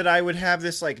foresaw that I would have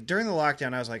this, like, during the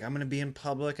lockdown, I was like, I'm going to be in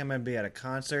public, I'm going to be at a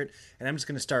concert, and I'm just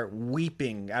going to start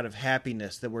weeping out of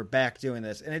happiness that we're back doing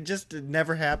this. And it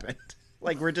never happened.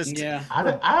 Like, we're just... Yeah.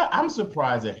 I'm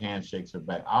surprised that handshakes are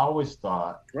back. I always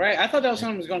thought... Right. I thought that was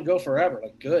something that was going to go forever.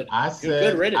 Like, good.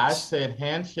 Good riddance. I said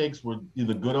handshakes were...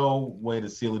 The good old way to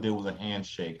seal a deal was a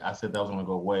handshake. I said that was going to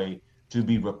go away to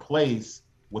be replaced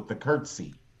with the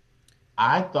curtsy.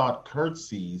 I thought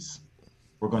curtsies...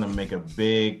 We're going to make a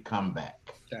big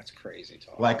comeback. That's crazy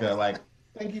talk. Like,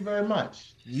 thank you very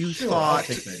much. You thought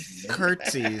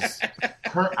curtsies.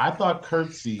 I thought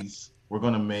curtsies were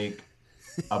going to make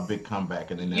a big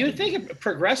comeback. You would think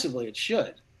progressively it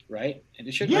should, right? And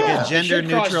it should a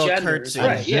gender-neutral curtsy.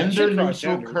 Right.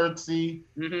 Gender-neutral curtsy.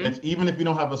 Mm-hmm. Even if you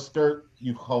don't have a skirt,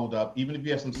 you hold up. Even if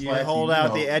you have some slacks, you hold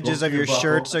out the edges of your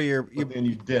shirt so then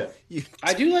you dip.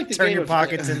 I do like the turn your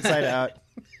pockets inside out.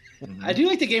 Mm-hmm. I do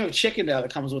like the game of chicken now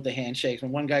that comes with the handshakes.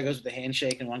 When one guy goes with the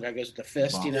handshake and one guy goes with the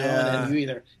fist, and then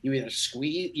you either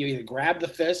squeeze, you either grab the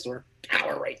fist or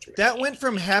power right through it. That went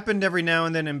from happened every now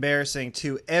and then embarrassing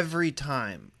to every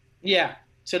time. Yeah.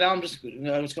 So now I'm just going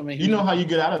to make. You know how you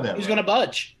get out of that? Who's going to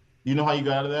budge? You know how you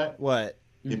got out of that? What?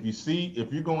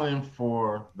 If you're going in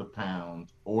for the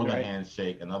pound or the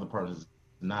handshake, and the other person's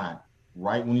not,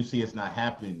 right when you see it's not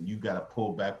happening, you got to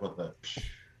pull back with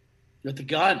the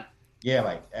gun. Yeah,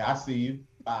 like, hey, I see you.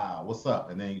 What's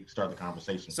up? And then you start the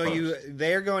conversation. So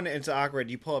they're going. It's awkward.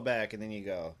 You pull it back, and then you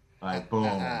go. Like boom.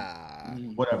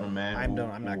 Whatever, man.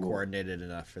 I'm not coordinated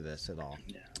enough for this at all.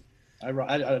 Yeah, I'd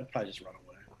probably just run away.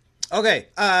 Okay.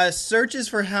 Searches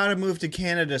for how to move to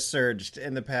Canada surged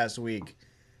in the past week.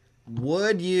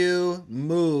 Would you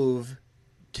move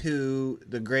to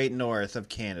the Great North of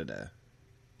Canada?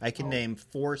 I can name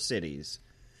 4 cities.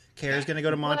 Kara's going to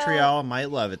go to Montreal.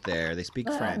 Might love it there. They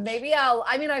speak French. Maybe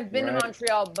I've been to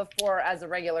Montreal before as a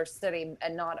regular city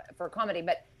and not for comedy,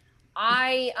 but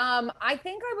I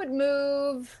think I would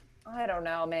move. I don't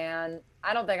know, man.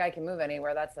 I don't think I can move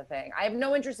anywhere. That's the thing. I have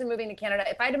no interest in moving to Canada.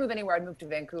 If I had to move anywhere, I'd move to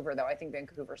Vancouver, though. I think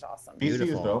Vancouver's awesome.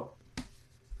 Beautiful.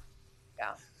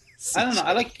 Yeah. I don't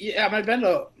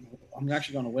know. I'm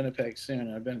actually going to Winnipeg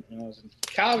soon. I was in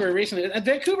Calgary recently.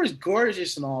 Vancouver's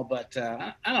gorgeous and all, but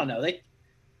I don't know.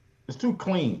 It's too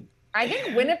clean. I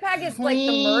think Winnipeg is like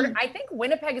the murder. I think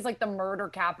Winnipeg is like the murder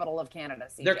capital of Canada.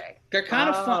 CJ. They're kind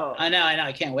of fun. I know.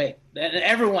 I can't wait. And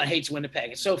everyone hates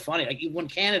Winnipeg. It's so funny. Like when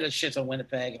Canada shits on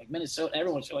Winnipeg, like Minnesota,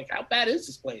 everyone's like, "How bad is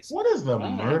this place?" What is the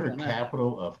murder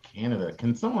capital of Canada?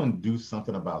 Can someone do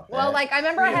something about that? Well, like I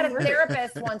remember I had a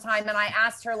therapist one time, and I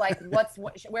asked her like,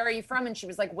 where are you from?" And she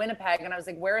was like, "Winnipeg." And I was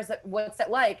like, "Where is it? What's it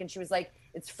like?" And she was like,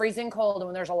 "It's freezing cold,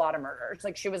 and there's a lot of murders."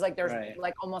 Like she was like, "There's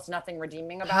like almost nothing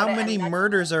redeeming about it." How many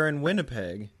murders are in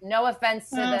Winnipeg? No offense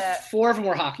to the 4 of them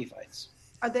were hockey fights.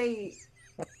 Are they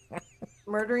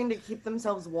murdering to keep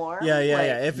themselves warm? Yeah.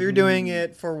 If you're doing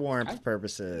it for warmth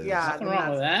purposes. Yeah. Nothing wrong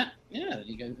with that. Yeah,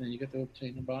 you get to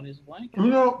obtain the body as a blanket.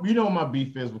 You know what my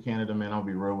beef is with Canada, man. I'll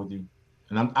be real with you,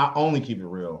 and I only keep it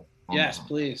real. Yes,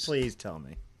 please. Please tell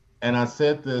me. And I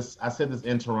said this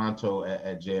in Toronto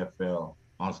at JFL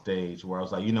on stage, where I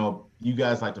was like, you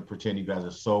guys like to pretend you guys are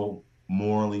so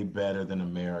morally better than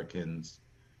Americans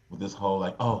with this whole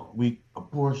like, oh,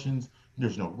 abortions,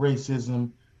 there's no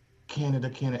racism, Canada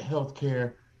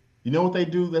healthcare. You know what they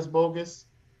do that's bogus?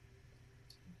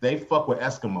 They fuck with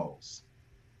Eskimos.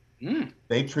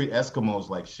 They treat Eskimos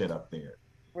like shit up there.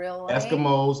 Really?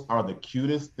 Eskimos are the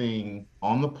cutest thing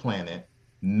on the planet.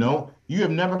 No, you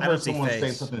have never heard someone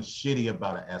say something shitty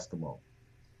about an Eskimo.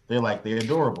 They're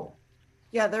adorable.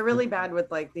 Yeah, they're really bad with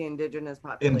like the indigenous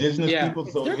population. People.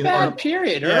 So they're bad.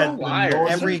 Period.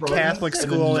 Every Catholic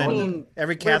school in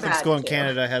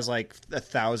Canada has like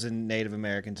 1,000 Native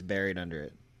Americans buried under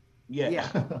it.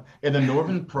 Yeah. In the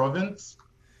northern province,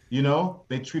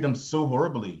 they treat them so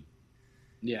horribly.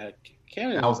 Yeah,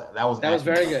 Canada. That was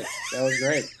very good. That was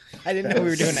great. I didn't know we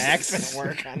were doing accent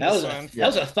work on this one. That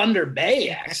was a Thunder Bay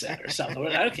accent or something.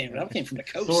 That came from the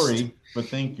coast. Sorry, but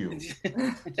thank you.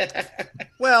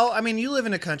 Well, I mean, you live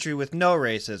in a country with no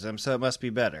racism, so it must be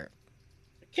better.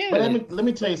 But let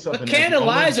me tell you something. But Canada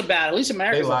lies about it. At least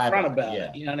America's upfront about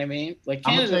it. You know what I mean? Like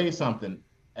Canada. I'm gonna tell you something.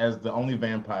 As the only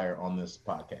vampire on this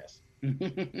podcast,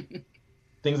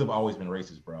 things have always been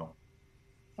racist, bro.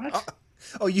 What?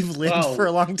 Oh, you've lived for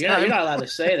a long time. Yeah, you're not allowed to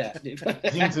say that, dude.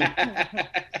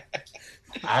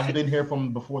 I've been here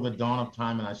from before the dawn of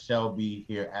time, and I shall be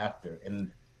here after.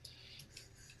 And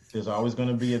there's always going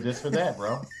to be a this or that,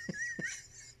 bro.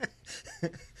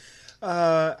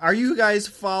 Are you guys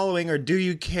following, or do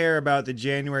you care about the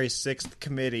January 6th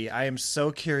committee? I am so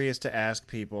curious to ask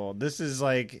people. This is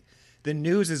like, the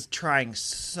news is trying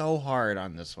so hard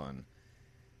on this one.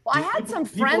 Well, I had some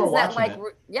friends that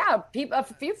a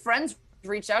few friends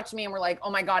reached out to me and were like,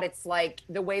 "Oh my God, it's like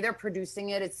the way they're producing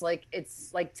it. It's like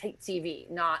TV,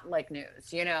 not like news,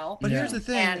 But here's the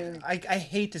thing. I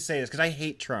hate to say this because I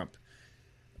hate Trump,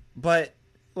 but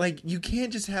like you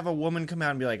can't just have a woman come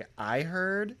out and be like, "I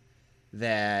heard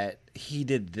that he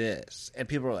did this," and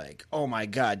people are like, "Oh my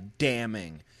God,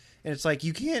 damning." And it's like,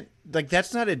 you can't, like,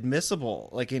 that's not admissible,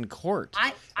 like, in court.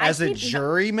 As a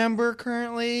jury member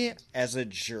currently? You're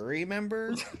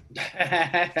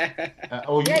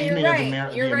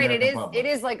right. You're right. It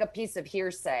is like a piece of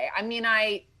hearsay. I mean,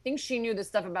 I think she knew the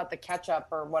stuff about the ketchup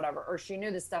or whatever, or she knew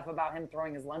the stuff about him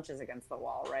throwing his lunches against the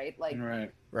wall, right? Like,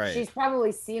 right. She's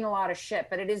probably seen a lot of shit,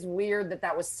 but it is weird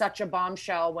that was such a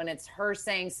bombshell when it's her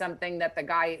saying something that the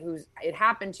guy who's it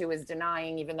happened to is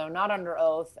denying, even though not under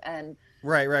oath. And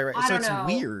Right. So it's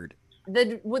weird.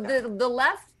 The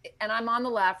left, and I'm on the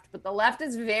left, but the left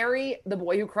is very The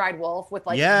Boy Who Cried Wolf with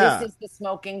like, this is the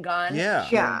smoking gun.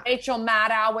 Yeah. Rachel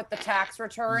Maddow with the tax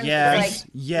return. Yes.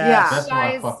 That's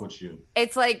why I fuck with you.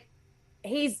 It's like,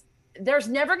 there's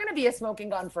never going to be a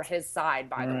smoking gun for his side,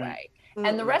 by the way. Mm-hmm.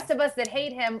 And the rest of us that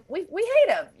hate him, we hate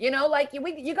him, like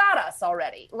you got us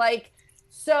already. Like,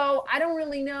 so I don't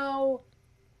really know.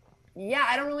 Yeah.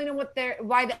 I don't really know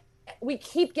we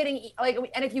keep getting like,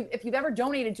 and if you've ever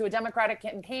donated to a Democratic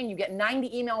campaign, you get 90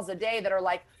 emails a day that are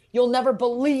like, "You'll never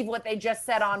believe what they just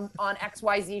said on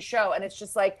XYZ show." And it's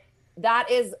just like,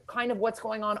 that is kind of what's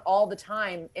going on all the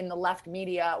time in the left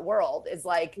media world, is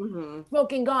like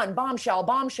smoking gun, bombshell.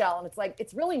 And it's like,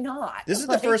 it's really not. This is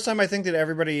the first time I think that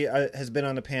everybody has been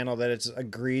on the panel that it's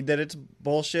agreed that it's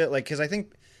bullshit. Like, cause I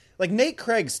think Like Nate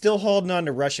Craig's still holding on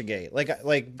to Russiagate.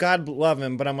 Like God love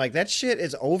him, but I'm like, that shit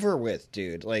is over with,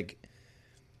 dude.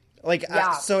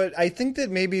 So I think that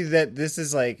maybe that this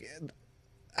is like,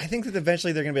 I think that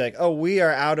eventually they're gonna be like, oh, we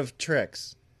are out of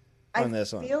tricks on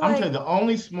this one. I'm telling you, the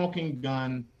only smoking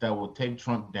gun that will take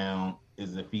Trump down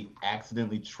is if he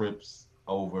accidentally trips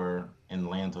over and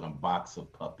lands on a box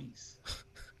of puppies.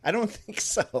 I don't think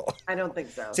so. I don't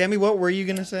think so. Sammy, what were you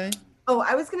gonna say? Oh,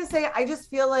 I was gonna say, I just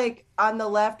feel like on the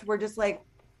left we're just like,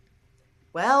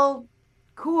 well,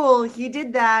 cool, he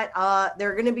did that.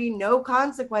 There are gonna be no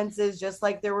consequences, just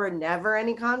like there were never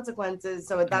any consequences.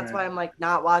 So that's why I'm like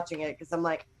not watching it, because I'm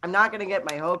like, I'm not gonna get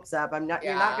my hopes up.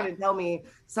 You're not gonna tell me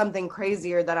something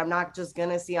crazier that I'm not just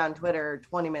gonna see on Twitter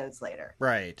 20 minutes later.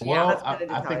 Right. Well,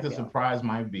 I think the surprise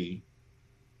might be,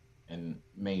 and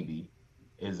maybe,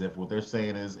 is if what they're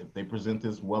saying is if they present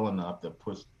this well enough to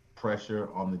push pressure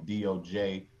on the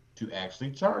DOJ to actually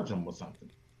charge him with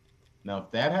something. Now, if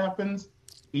that happens,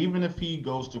 even if he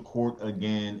goes to court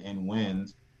again and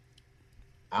wins,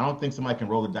 I don't think somebody can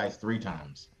roll the dice 3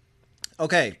 times.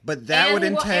 Okay, but that would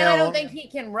entail. And I don't think he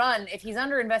can run. If he's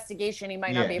under investigation, he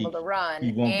might not be able to run.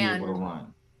 He won't be able to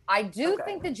run. I do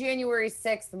think the January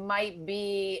 6th might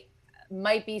be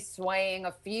swaying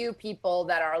a few people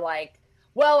that are like,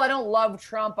 well, I don't love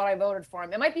Trump, but I voted for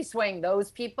him. It might be swaying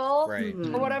those people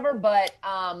or whatever, but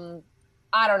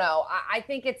I don't know. I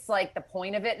think it's like the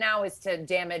point of it now is to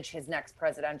damage his next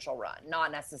presidential run,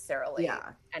 not necessarily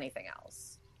anything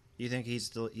else. You think he's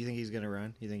going to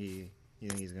run? You think he's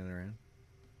going to run?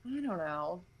 I don't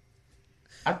know.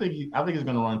 I think he's going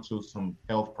to run into some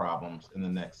health problems in the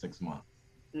next 6 months.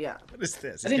 Yeah. What is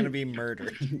this? He's going to be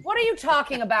murdered. What are you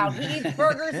talking about? He eats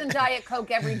burgers and Diet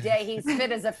Coke every day. He's fit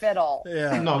as a fiddle.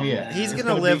 Yeah. No, yeah. He's going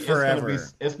to live forever.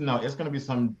 It's going to be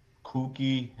some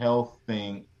kooky health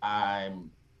thing. I'll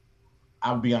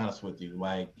be honest with you.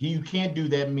 Like, you can't do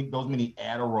those many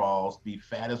Adderalls, be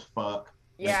fat as fuck,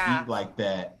 and eat like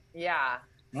that. Yeah.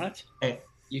 What? Hey.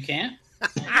 You can't?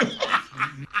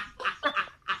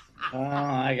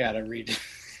 I gotta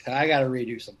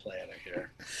redo some planning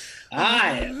here.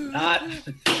 I am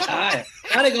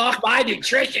cutting off my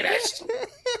nutritionist.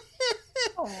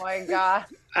 Oh my God.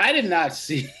 I did not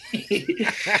see.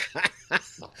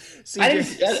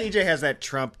 CJ has that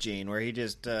Trump gene where he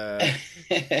just. I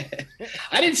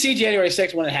didn't see January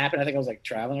 6th when it happened. I think I was like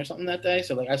traveling or something that day.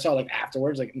 So like I saw like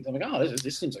afterwards. Like I'm like, oh,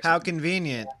 this seems like how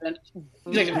convenient. Like,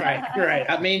 right, you're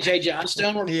right. Me and Jay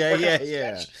Johnstone were.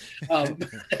 Yeah. So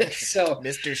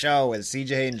Mr. Show with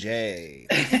CJ and Jay.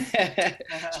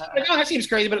 Like, oh, that seems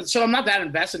crazy, but so I'm not that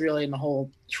invested really in the whole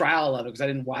trial of it because I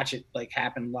didn't watch it like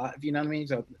happen live. You know what I mean?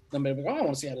 So I'm like, oh, I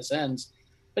want to see how this ends.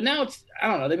 But now it's, I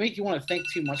don't know, they make you want to think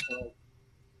too much about,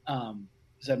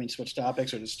 does that mean switch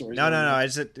topics or the stories? No,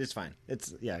 it's fine.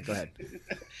 Go ahead.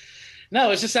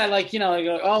 No, it's just that like, you know,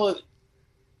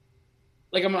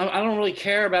 like I don't really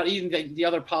care about even the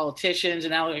other politicians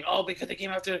and now like, oh, because they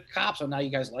came after the cops. So now you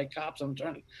guys like cops. I'm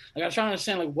trying to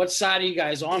understand like what side are you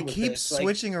guys on with this? It keeps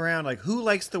switching around. Like who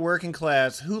likes the working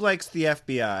class? Who likes the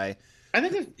FBI? I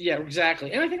think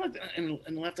exactly. And I think like and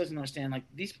the left doesn't understand like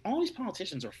all these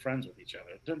politicians are friends with each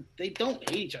other. They don't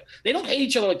hate each other. They don't hate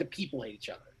each other like the people hate each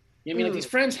other. You know what I mean? Like these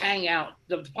friends hang out,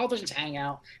 the politicians hang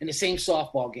out in the same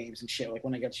softball games and shit, like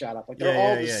when they get shot up. Like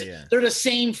they're they're the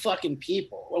same fucking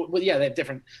people. Well, yeah,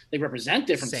 they represent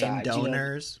different sides. Same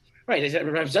donors. You know? Right, they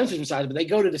represent different sides, but they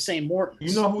go to the same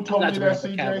Mortons. You know who told me that,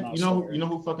 CJ? You know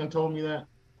who fucking told me that?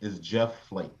 Is Jeff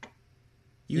Flake.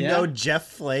 You know Jeff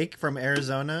Flake from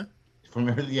Arizona?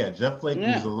 Jeff Flake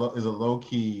is a low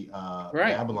key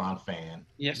Babylon fan.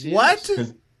 Yes. What?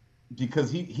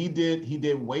 Because he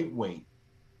did wait.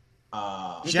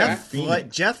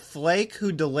 Jeff Flake,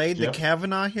 who delayed the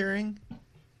Kavanaugh hearing.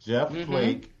 Jeff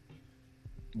Flake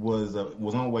was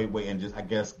on wait and just I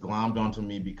guess glommed onto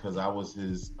me because I was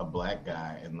a black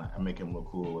guy and I make him look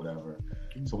cool or whatever.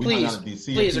 So we hung out in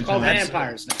DC. Please, they're called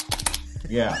vampires now.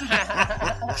 Yeah.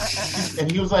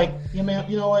 And he was like, "Yeah, man,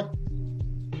 you know what?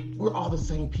 We're all the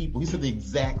same people." He said the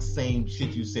exact same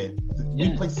shit you said.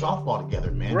 We play softball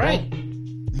together, man. Right.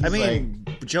 I mean,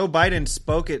 Joe Biden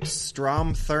spoke at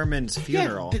Strom Thurmond's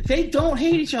funeral. Yeah, they don't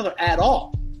hate each other at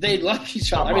all. They love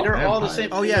each other. I mean, they're all the same.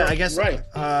 Oh, yeah, I guess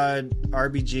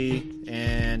RBG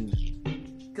and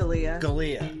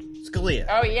Scalia.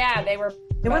 Oh, yeah, they were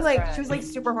like, she was like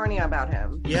super horny about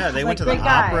him. Yeah, they went to the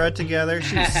opera together.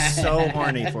 She's so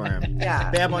horny for him.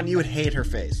 Yeah. Babylon, you would hate her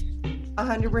face.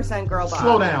 100% girl boss.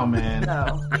 Slow down, man.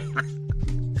 No.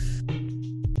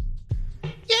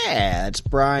 Yeah, it's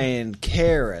Brian,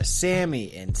 Kara,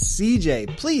 Sammy, and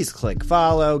CJ. Please click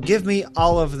follow. Give me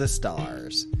all of the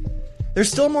stars. There's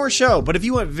still more show, but if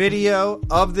you want video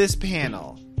of this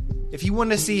panel, if you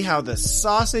want to see how the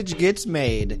sausage gets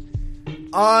made,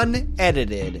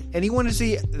 unedited, and you want to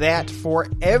see that for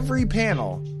every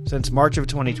panel since March of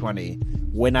 2020,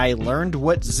 when I learned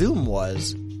what Zoom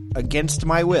was against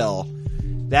my will,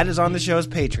 that is on the show's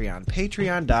Patreon,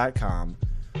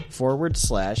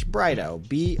 patreon.com/Brido,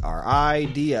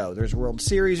 BRIDO. There's World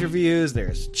Series reviews,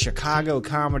 there's Chicago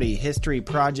Comedy History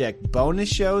Project bonus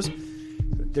shows,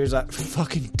 there's a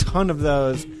fucking ton of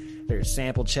those. There's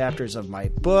sample chapters of my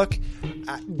book.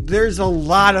 There's a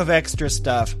lot of extra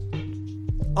stuff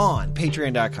on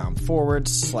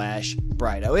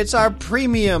patreon.com/Brido. It's our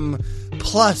premium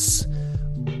plus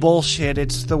bullshit.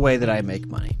 It's the way that I make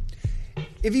money.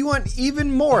 If you want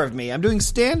even more of me, I'm doing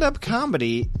stand-up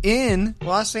comedy in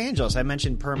Los Angeles. I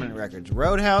mentioned Permanent Records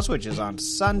Roadhouse, which is on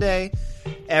Sunday.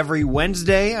 Every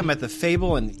Wednesday, I'm at the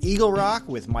Fable in Eagle Rock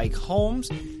with Mike Holmes.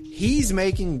 He's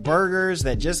making burgers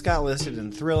that just got listed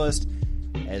in Thrillist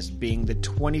as being the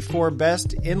 24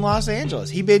 best in Los Angeles.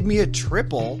 He made me a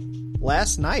triple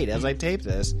last night as I taped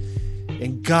this,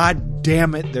 and god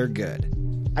damn it, they're good.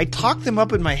 I talk them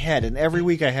up in my head, and every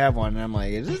week I have one, and I'm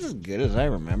like, is this as good as I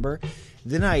remember?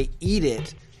 Then I eat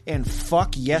it, and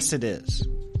fuck yes it is.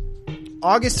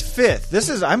 August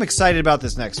 5th, I'm excited about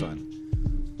this next one.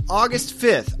 August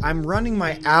 5th, I'm running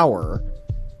my hour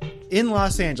in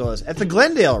Los Angeles at the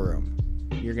Glendale Room.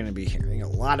 You're going to be hearing a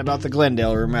lot about the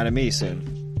Glendale Room out of me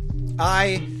soon.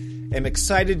 I am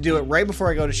excited to do it right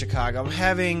before I go to Chicago.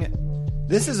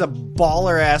 This is a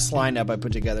baller-ass lineup I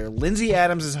put together. Lindsay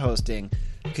Adams is hosting,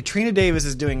 Katrina Davis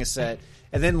is doing a set,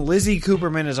 and then Lizzie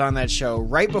Cooperman is on that show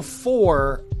right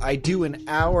before I do an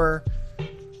hour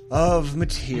of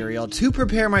material to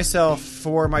prepare myself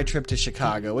for my trip to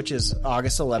Chicago, which is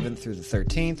August 11th through the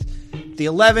 13th. The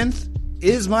 11th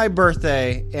is my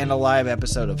birthday and a live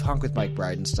episode of Hunk with Mike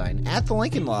Bridenstine at the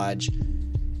Lincoln Lodge.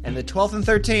 And the 12th and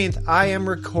 13th, I am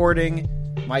recording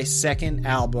my second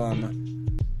album.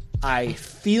 I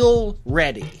feel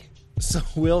ready. So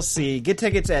we'll see. Get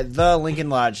tickets at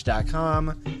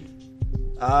thelincolnlodge.com.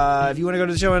 If you want to go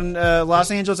to the show in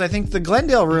Los Angeles, I think the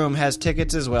Glendale Room has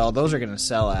tickets as well. Those are going to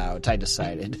sell out, I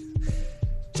decided.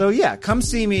 So yeah, come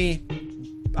see me.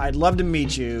 I'd love to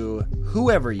meet you,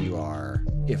 whoever you are,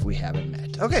 if we haven't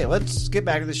met. Okay, let's get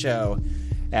back to the show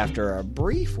after a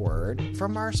brief word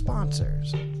from our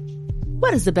sponsors.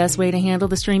 What is the best way to handle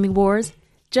the streaming wars?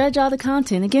 Judge all the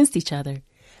content against each other.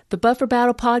 The Buffer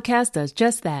Battle podcast does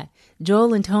just that.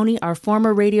 Joel and Tony are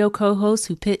former radio co-hosts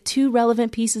who pit two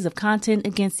relevant pieces of content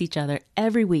against each other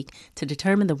every week to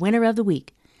determine the winner of the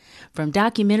week. From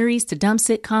documentaries to dumb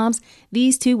sitcoms,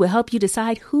 these two will help you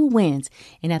decide who wins.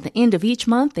 And at the end of each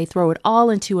month, they throw it all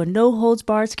into a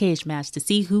no-holds-barred cage match to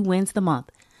see who wins the month.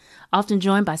 Often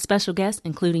joined by special guests,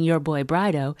 including your boy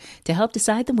Brido, to help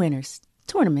decide the winners.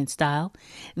 Tournament style.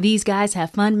 These guys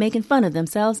have fun making fun of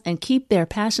themselves and keep their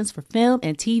passions for film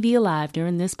and TV alive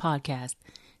during this podcast.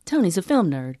 Tony's a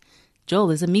film nerd.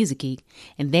 Joel is a music geek.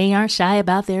 And they aren't shy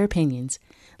about their opinions.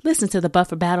 Listen to the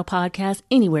Buffer Battle podcast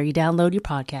anywhere you download your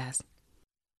podcast.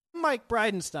 Mike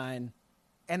Bridenstine,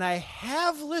 and I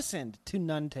have listened to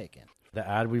None Taken. The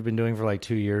ad we've been doing for like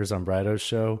 2 years on Brido's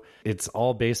show, it's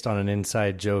all based on an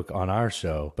inside joke on our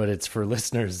show, but it's for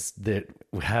listeners that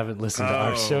haven't listened to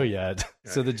our show yet. Okay.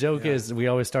 So the joke is we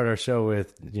always start our show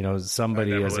with,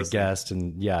 somebody as a guest,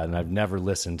 and I've never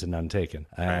listened to None Taken.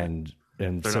 And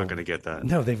they're not going to get that.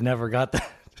 No, they've never got that.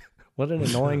 What an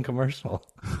annoying commercial.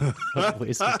 What a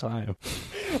waste of time.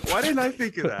 Why didn't I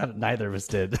think of that? Neither of us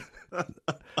did.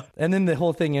 And then the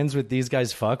whole thing ends with these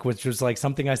guys fuck, which was like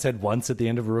something I said once at the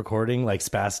end of a recording, like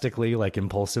spastically, like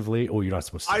impulsively. Oh, you're not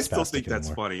supposed to say I still think that's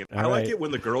funny. I like it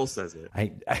when the girl says it.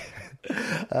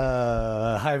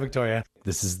 Hi, Victoria.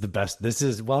 This is the best.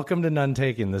 Welcome to None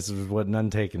Taken. This is what None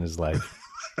Taken is like.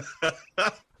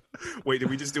 Wait, did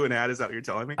we just do an ad? Is that what you're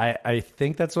telling me? I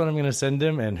think that's what I'm going to send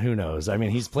him, and who knows? I mean,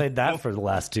 he's played that for the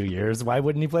last 2 years. Why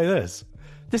wouldn't he play this?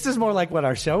 This is more like what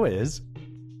our show is.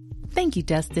 Thank you,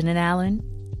 Dustin and Alan.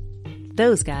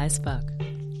 Those guys fuck.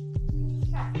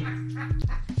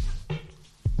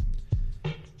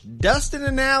 Dustin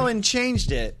and Alan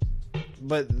changed it,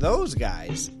 but those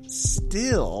guys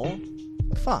still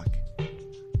fuck.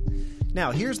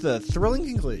 Now, here's the thrilling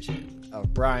conclusion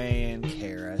of Brian,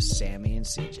 Kara, Sammy, and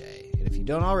CJ. And if you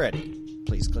don't already,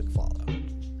 please click follow.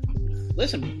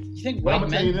 Listen, you think white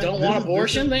men don't want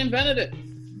abortion? They invented it.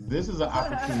 This is an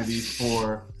opportunity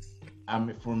for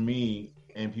me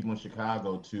and people in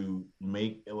Chicago to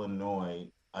make Illinois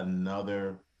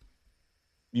another,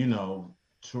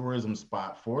 tourism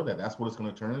spot for that. That's what it's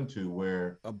going to turn into,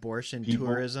 where abortion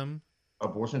tourism.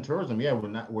 Abortion tourism, yeah,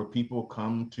 where people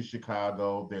come to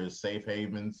Chicago. There's safe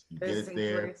havens. You get it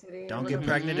there. Don't get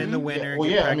pregnant in the winter. Well,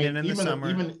 get pregnant in the summer.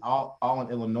 Even all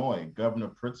in Illinois, Governor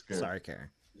Pritzker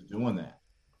is doing that,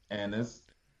 and it's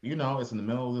it's in the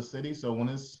middle of the city. So when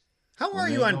it's how are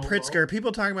you on Pritzker?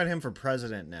 People talking about him for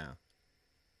president now.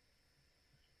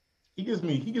 He gives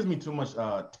me too much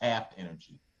Taft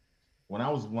energy. When I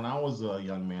was a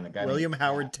young man, a guy William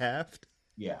Howard Taft.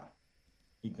 Yeah.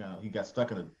 He got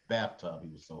stuck in a bathtub. He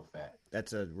was so fat.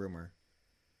 That's a rumor.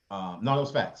 No, that was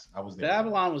facts. I was there.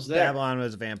 Babylon was there. Babylon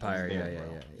was a vampire.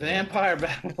 Yeah. Vampire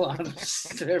Babylon was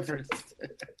there for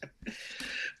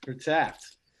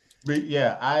Taft. But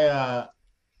yeah,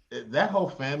 that whole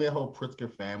family, that whole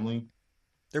Pritzker family,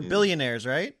 they're billionaires,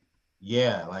 right?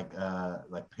 Yeah, like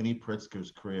Penny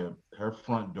Pritzker's crib, her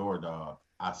front door, dog.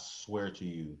 I swear to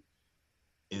you,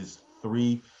 is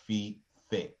 3 feet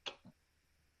thick.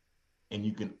 And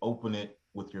you can open it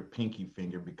with your pinky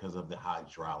finger because of the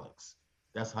hydraulics.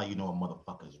 That's how you know a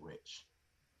motherfucker's rich.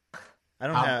 I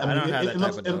don't have that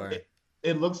type of door.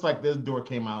 It looks like this door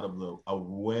came out of a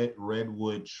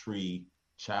redwood tree,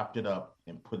 chopped it up,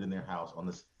 and put in their house on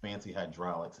this fancy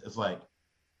hydraulics. It's like,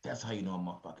 that's how you know a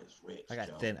motherfucker's rich. I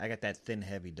got that thin,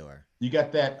 heavy door. You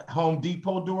got that Home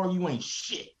Depot door? You ain't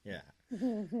shit. Yeah.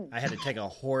 I had to take a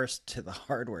horse to the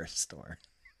hardware store.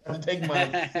 I take my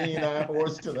C9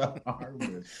 horse to the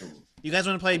hardware store. You guys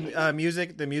want to play the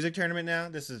music tournament now?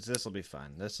 This will be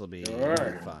fun. This will be fun.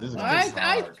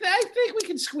 I think we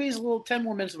can squeeze a little 10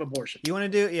 more minutes of abortion. You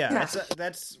want to do? Yeah.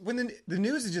 That's when the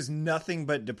news is just nothing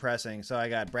but depressing. So I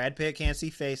got Brad Pitt can't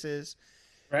see faces,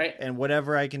 right? And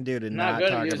whatever I can do to not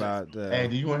talk about the. Hey,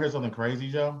 do you want to hear something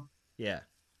crazy, Joe? Yeah.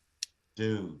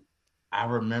 Dude, I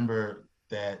remember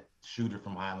that shooter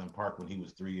from Highland Park when he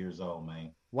was 3 years old,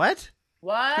 man. What?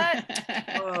 What?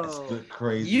 Oh.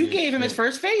 Crazy. You gave him his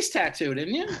first face tattoo,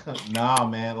 didn't you? Nah,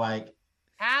 man. Like,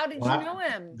 how did you know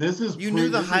him? You knew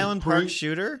the Highland Park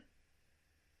shooter?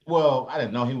 Well, I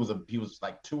didn't know he was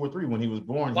like 2 or 3 when he was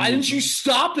born. Why didn't you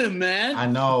stop him, man? I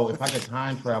know. If I could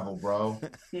time travel, bro.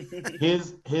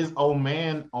 His old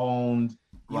man owned.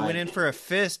 You went in for a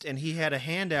fist, and he had a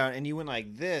handout, and you went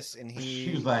like this, and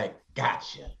he was like,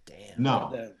 "Gotcha." Damn.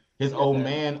 No. His old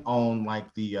man owned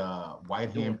like the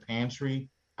White Hand Pantry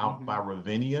out by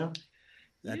Ravinia.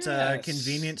 That's a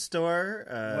convenience store.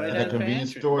 A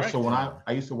convenience store. Right. So when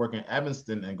I used to work in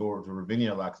Evanston and go to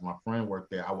Ravinia a lot because my friend worked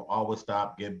there, I would always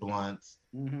stop, get blunts,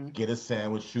 get a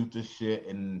sandwich, shoot the shit.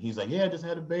 And he's like, yeah, I just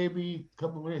had a baby. A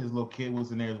couple of days. His little kid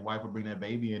was in there. His wife would bring that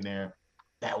baby in there.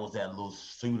 That was that little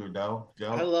shooter, though.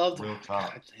 Joe, I loved real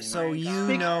talk. So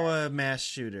you know a mass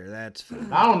shooter. That's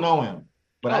fun. I don't know him.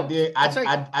 But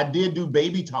I did do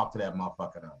baby talk to that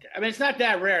motherfucker though. I mean, it's not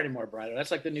that rare anymore, brother. That's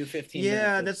like the new 15.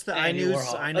 Yeah, that's the I know.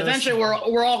 Eventually,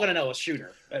 we're all gonna know a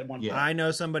shooter at one point. I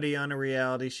know somebody on a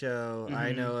reality show.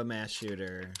 I know a mass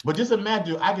shooter. But just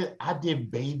imagine, I did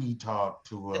baby talk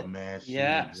to a mass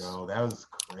shooter, bro. That was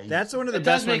crazy. That's one of the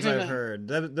best ones I've heard.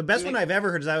 The best one I've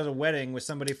ever heard is I was at a wedding with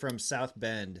somebody from South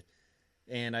Bend,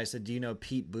 and I said, "Do you know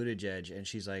Pete Buttigieg?" And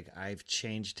she's like, "I've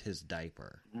changed his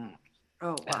diaper."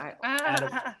 Oh, wow.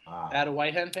 At a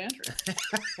White Hen Pantry.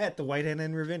 At the White Hen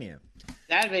in Ravinia.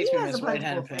 That makes me miss White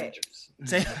Hen Pantries.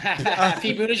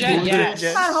 Pete Buttigieg? Yes.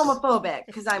 It's not homophobic,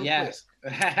 because I'm yes.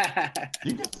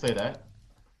 You can say that.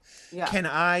 Yeah. Can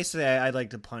I say I'd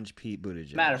like to punch Pete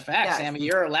Buttigieg? Matter of fact, Sammy,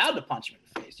 you're allowed to punch him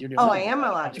in the face. I am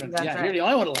allowed to. That's right. You're the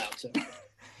only one allowed to.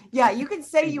 Yeah, you can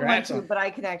say you want to, but I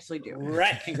can actually do it.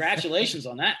 Right. Congratulations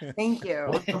on that. Thank you.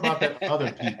 What about that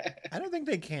other Pete? I don't think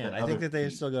they can. I think that they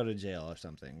still go to jail or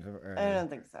something. I don't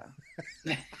think so.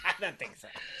 I don't think so.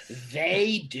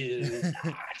 They do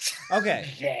not.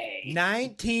 Okay.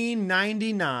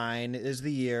 1999 is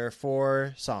the year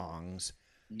for songs.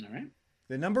 All right.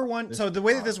 The number one. So the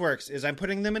way that this works is I'm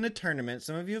putting them in a tournament.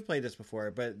 Some of you have played this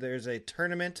before, but there's a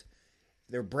tournament.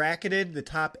 They're bracketed the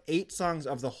top 8 songs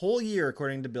of the whole year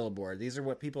according to Billboard. These are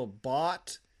what people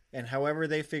bought and however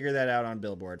they figure that out on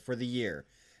Billboard for the year.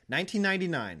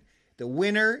 1999. The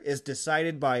winner is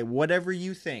decided by whatever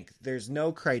you think. There's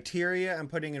no criteria I'm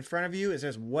putting in front of you. It's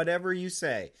just whatever you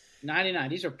say. 99.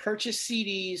 These are purchased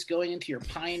CDs going into your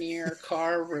Pioneer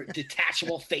car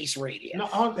detachable face radio.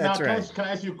 That's right. Can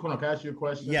I ask you a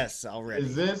question? Yes, already.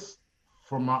 Is this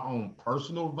for my own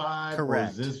personal vibe, Correct.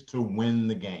 or is this to win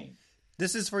the game?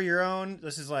 This is for your own.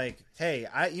 This is like, hey,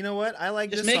 you know what? I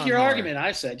like just this. Just make your argument.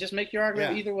 I said, just make your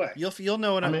argument either way. You'll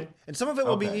know what I mean. And some of it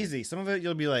will be easy. Some of it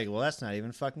you'll be like, well, that's not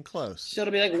even fucking close. So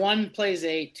it'll be like 1 plays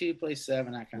 8, 2 plays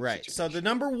 7, that kind of right. situation. So the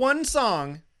number one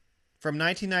song from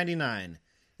 1999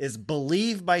 is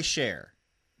 "Believe" by Cher.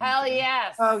 Hell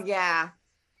yes. Oh yeah.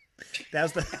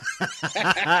 That's the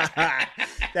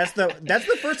that's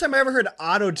the first time I ever heard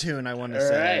auto-tune, I want to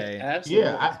say. Absolutely.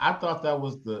 Yeah, I thought that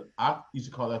was I used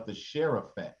to call that the Cher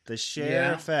effect. The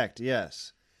Cher effect,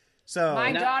 yes. So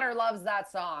my daughter loves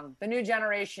that song. The new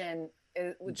generation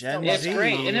it's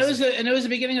great. And it was the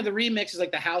beginning of the remixes,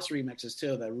 like the house remixes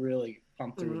too, that really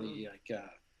pumped through the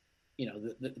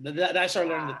that I started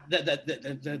learning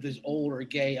that there's older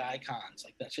gay icons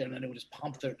like that shit, and then it would just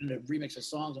pump and the remix of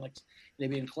songs, and like they'd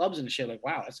be in clubs and shit. Like,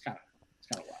 wow, it's kind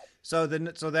of wild. So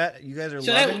that you guys are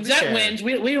loving that wins.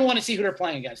 We don't want to see who they're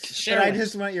playing against. But I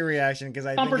just want your reaction because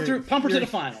I pump her to the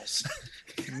finals.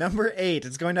 Number 8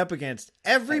 is going up against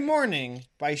Every Morning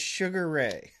by Sugar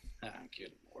Ray.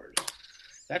 Good Lord.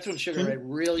 That's when Sugar Ray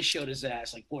really showed his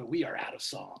ass. Like, boy, we are out of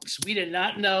songs. We did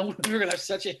not know we were going to have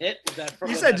such a hit with that.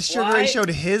 You said Sugar Ray showed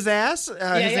his ass?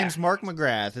 His name's Mark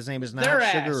McGrath. His name is not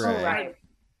Sugar Ray. Oh, right.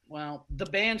 Well, the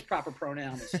band's proper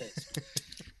pronoun is his.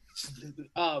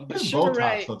 But Sugar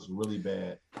Ray looks really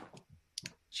bad.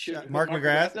 Mark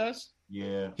McGrath does?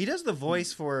 Yeah. He does the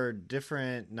voice for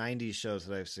different 90s shows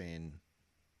that I've seen.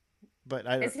 But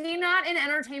is he not in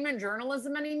entertainment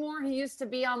journalism anymore? He used to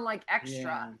be on like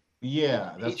Extra.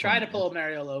 Yeah. He tried to pull a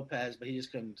Mario Lopez, but he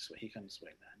just couldn't swing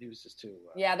that. He was just too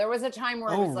yeah, there was a time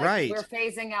where it was like we're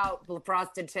phasing out the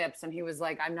frosted tips, and he was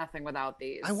like, I'm nothing without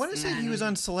these. I want to say he was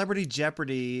on Celebrity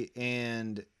Jeopardy,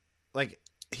 and like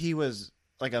he was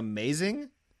like amazing.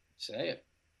 Say it.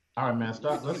 All right, man.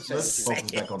 Let's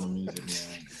focus back on the music,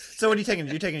 man. So what are you taking?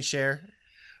 You taking Cher?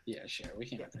 Yeah, Cher. We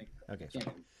can't think. Okay.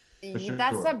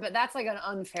 That's like an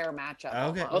unfair matchup.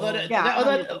 Okay. Although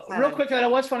real quick, that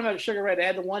was fun about Sugar Ray. They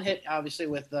had the one hit, obviously,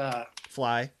 with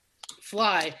Fly,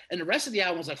 and the rest of the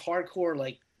album was like hardcore,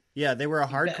 like. Yeah, they were a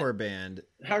hardcore band.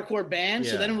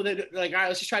 Yeah. So then they're like, all right,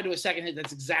 let's just try to do a second hit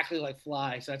that's exactly like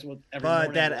Fly. So that's what.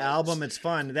 But that album, it's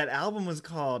fun. That album was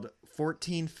called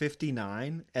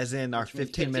 1459, as in our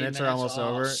 15 minutes are almost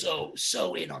over.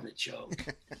 So in on the joke.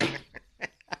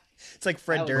 It's like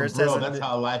Fred Durst. Bro, that's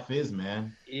how life is,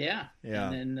 man. Yeah.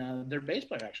 And then their bass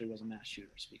player actually was a mass shooter.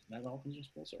 Speaking that all comes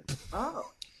full circle.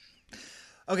 Oh.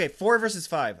 Okay, 4 versus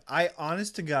 5. I,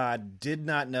 honest to God, did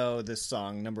not know this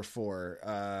song, number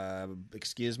 4.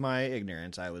 Excuse my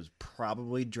ignorance. I was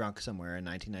probably drunk somewhere in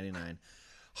 1999.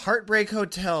 Heartbreak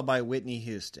Hotel by Whitney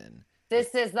Houston.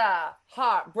 This is the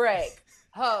Heartbreak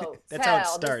Hotel. That's how it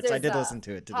starts. I did listen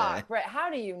to it today. How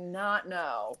do you not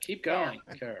know? Keep going.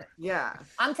 Yeah.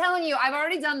 I'm telling you, I've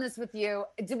already done this with you.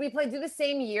 Did we do the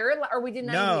same year, or we did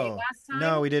 98 last time?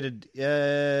 No, we did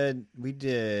we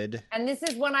did. And this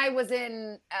is when I was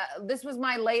in. This was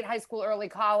my late high school, early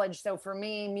college. So for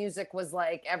me, music was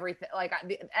like everything. Like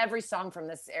every song from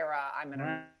this era, I'm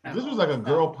in. This was like a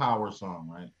girl power song,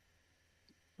 right?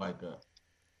 Like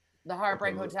the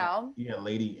Heartbreak Hotel. Yeah,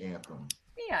 lady anthem.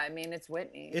 Yeah, I mean it's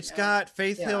Whitney. It's got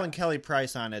Faith Hill and Kelly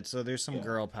Price on it, so there's some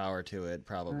girl power to it,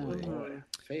 probably.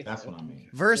 That's what I mean.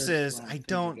 Versus,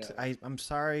 I'm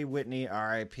sorry, Whitney,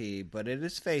 R.I.P., but it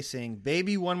is facing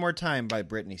 "Baby One More Time" by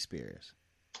Britney Spears.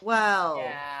 Well,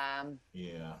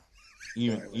 yeah.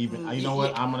 Even you know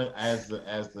what? I'm gonna as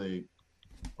the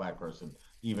black person.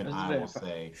 Even I will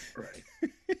say,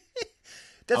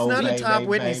 that's not a top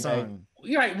Whitney song.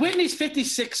 You're right. Whitney's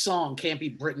 56 song can't be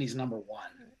Britney's number 1.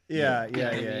 Yeah.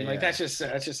 Like that's just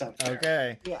unfair.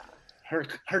 Okay. Yeah.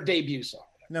 Her debut song.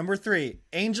 Number 3,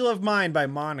 "Angel of Mine" by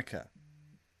Monica.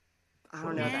 I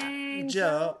don't know that.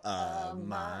 Angel of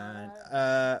Mine.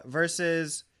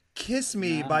 Versus "Kiss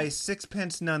Me" by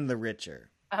Sixpence None the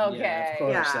Richer. Okay. Yeah, of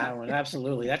course, that one.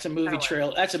 Absolutely. That's a movie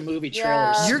trailer. That's a movie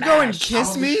trailer. You're going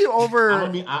 "Kiss Me"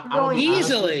 over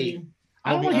easily.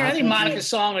 I don't want to hear any Monica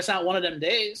song that's not One of Them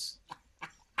Days.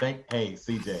 Hey,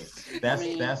 CJ,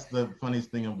 that's the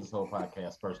funniest thing of this whole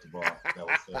podcast. First of all, that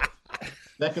was said.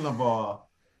 Second of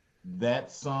all,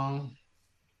 that song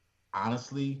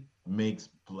honestly makes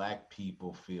black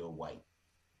people feel white.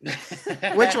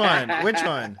 Which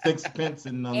one? Sixpence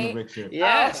and None the Richer.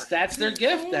 Yes, that's their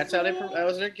gift. That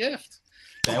was their gift.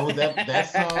 That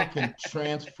song can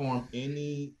transform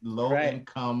any low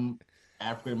income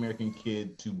African American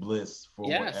kid to bliss for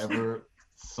whatever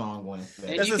song length.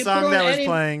 That's the song that was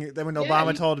playing when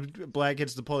Obama told black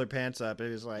kids to pull their pants up. It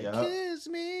was like, "Kiss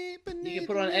me." You can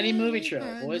put on any movie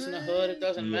trailer. Boys in the Hood. It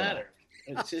doesn't matter.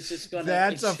 It's just gonna.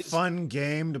 That's a fun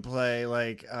game to play.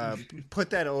 Like,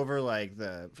 put that over like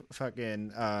the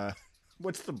fucking.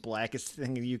 What's the blackest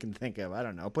thing you can think of? I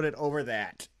don't know. Put it over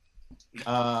that.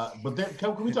 But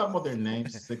can we talk about their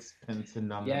names? Sixpence and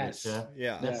None the Richer.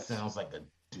 Yeah. That sounds like a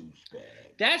douchebag.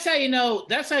 That's how you know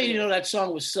that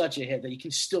song was such a hit that you can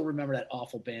still remember that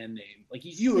awful band name. Like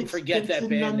you would forget that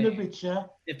band name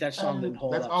if that song didn't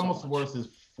hold up. That's almost worse as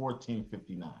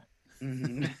 1459.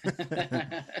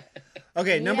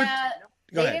 Okay, number.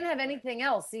 They didn't have anything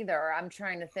else either. I'm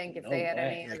trying to think if they had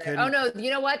any other. Oh no,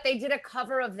 you know what? They did a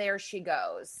cover of There She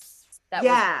Goes.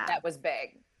 That was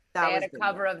big. They had a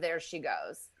cover of There She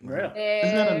Goes. Really?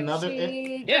 Isn't that another?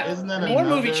 Isn't that more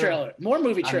movie trailer? More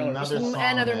movie trailers.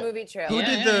 Another movie trailer. Who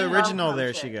did the original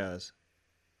There She Goes?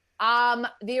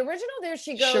 The original There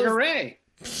She Goes. Sugar Ray.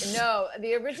 No,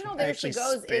 the original There She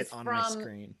Goes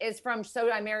is from So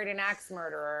I Married an Axe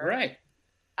Murderer. Right.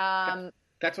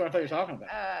 That's what I thought you were talking about.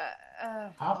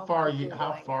 How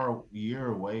far year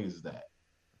away is that?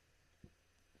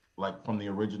 Like from the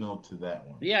original to that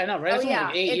one? Yeah, no, right? It's only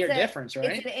like 8-year difference,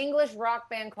 right? It's an English rock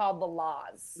band called The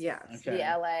Laws. Yes. Okay. The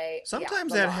LA.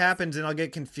 Sometimes that happens and I'll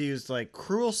get confused. Like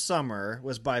Cruel Summer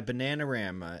was by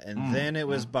Bananarama and then it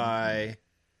was by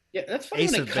that's funny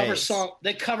when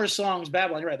they cover songs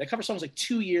Babylon, you're right. They cover songs like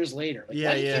 2 years later. Like,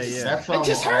 yeah. I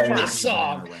just heard this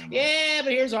song. Yeah,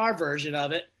 but here's our version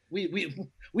of it. We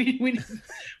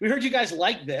heard you guys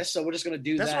like this, so we're just gonna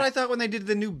do that. That's what I thought when they did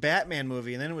the new Batman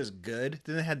movie, and then it was good.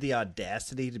 Then it had the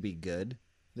audacity to be good.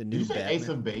 The new Batman. Ace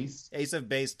of Base. Ace of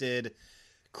Base did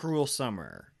Cruel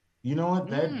Summer. You know what?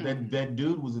 That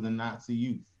dude was in the Nazi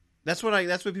Youth. That's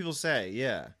what people say.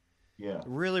 Yeah. It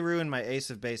really ruined my Ace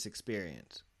of Base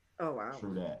experience. Oh wow.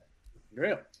 True that.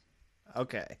 Real.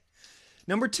 Okay.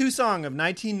 Number 2 song of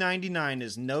 1999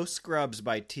 is No Scrubs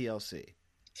by TLC.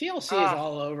 TLC is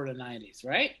all over the 90s,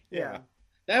 right? Yeah.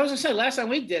 That was I said last time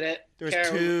we did it. There was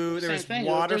Waterfalls. There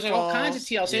was like all kinds of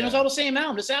TLC. And it was all the same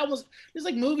album. This was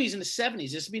like movies in the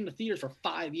 70s. This would be in the theaters for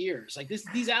 5 years. Like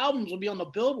these albums will be on the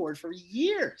billboard for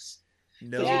years.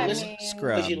 No Scrubs.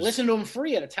 Because you listen to them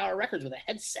free at a Tower Records with a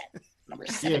headset. Number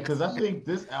 7. Yeah, because I think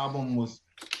this album was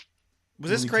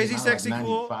this Crazy Sexy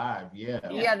Cool?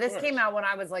 Yeah, this came out when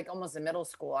I was like almost in middle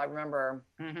school. I remember.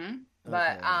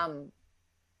 But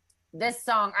this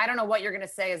song, I don't know what you're going to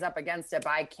say is up against it, but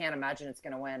I can't imagine it's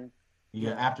going to win.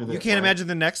 Yeah, after this. You can't imagine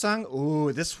the next song?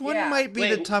 Ooh, this one might be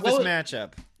the toughest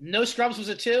matchup. No Scrubs was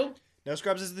a 2? No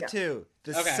Scrubs is the 2.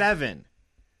 The 7.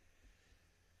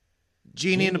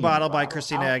 Genie in a Bottle by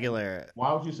Christina Aguilera.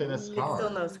 Why would you say that's hard?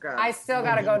 Still No Scrubs. I still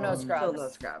got to go No Scrubs. Still No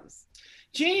Scrubs.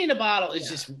 Genie in a Bottle is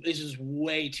just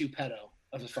way too pedo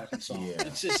of a fucking song.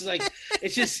 It's just like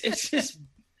it's just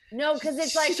no, because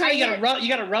it's like you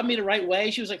gotta rub me the right way.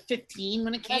 She was like 15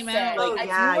 when it came out. Like,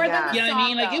 it's more than the you know song, what I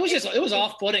mean? Like though. it was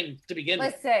off-putting to begin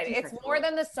with. Listen, it's more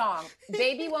than the song.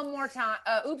 Baby One More Time.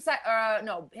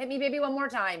 Hit Me Baby One More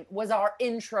Time was our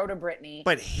intro to Britney.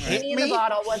 But Genie in the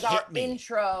Bottle was our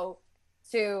intro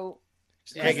to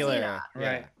Aguilera.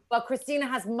 Right. But Christina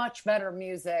has much better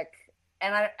music,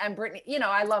 and Britney. You know,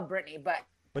 I love Britney, but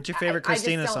what's your favorite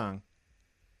Christina song?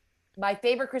 My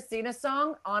favorite Christina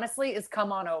song, honestly, is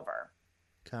 "Come On Over."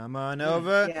 Come on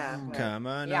over, come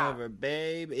on over,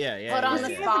 babe. Yeah. Put on the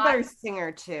She's spot. a better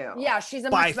singer too. Yeah, she's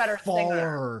a much better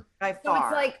singer. By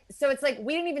far. So it's like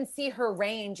we didn't even see her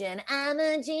range in "I'm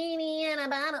a Genie in a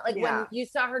Bottle." Like when you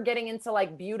saw her getting into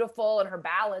like "Beautiful" and her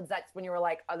ballads, that's when you were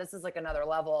like, "Oh, this is like another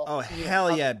level." Oh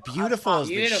hell yeah, "Beautiful" is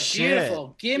the shit.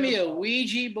 Beautiful. Give me a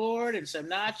Ouija board and some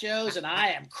nachos, and I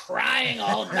am crying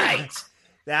all night.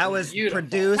 That was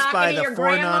produced by the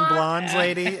Four Non-Blondes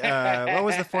lady. What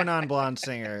was the Four Non-Blondes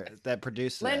singer that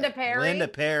produced that? Linda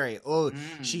Perry. Oh,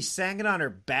 she sang it on her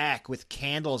back with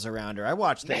candles around her. I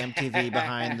watched the MTV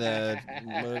behind the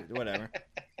whatever.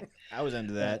 I was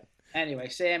into that. Anyway,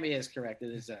 Sammy is correct. It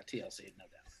is TLC, no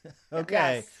doubt.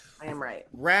 Okay. Yes, I am right.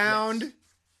 Round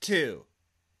 2.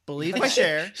 Believe by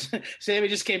Cher. Sammy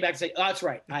just came back and said, "Oh, that's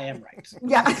right. I am right."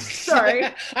 Yeah, sorry.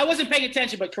 I wasn't paying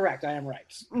attention, but correct. I am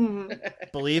right. Mm-hmm.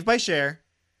 Believe by Cher,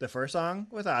 the first song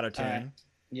with autotune.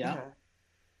 Yeah.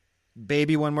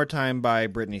 Baby One More Time by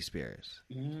Britney Spears.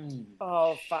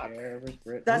 Oh, fuck.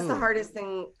 That's the hardest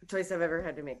choice I've ever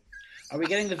had to make. Are we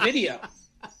getting the video?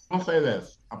 I'll say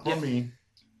this. For me.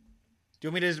 Do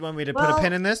you want me to put a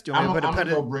pin in this? Do you want me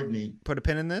to put a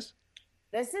pin in this?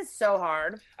 This is so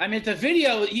hard. I mean, the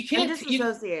video you can't you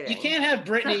can't have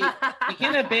Britney. You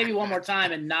can't have Baby One More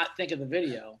Time and not think of the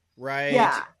video, right?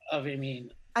 Yeah. I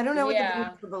mean, I don't know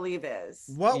what the belief is.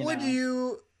 What would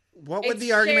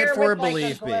the argument for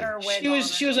Believe be?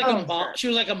 She was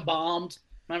like embalmed.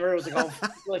 Remember, it was like all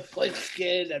like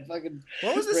skin and fucking.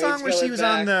 What was the song where she was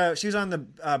on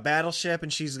the battleship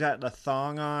and she's got a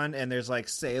thong on and there's like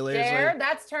sailors? There,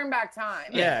 that's Turn Back Time.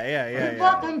 Yeah.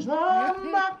 Fucking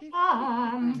turn back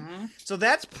time. So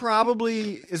that's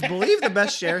probably is Believe the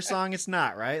best Cher song? It's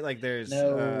not, right? Like there's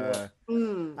I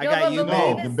Got You,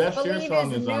 Babe. The best Cher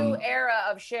song is new era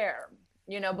of Cher.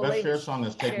 You know, Believe. Best Cher song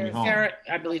is Take Me Home.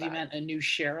 I believe you meant a new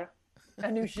Shera.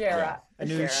 A new Shera. A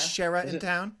new Shera in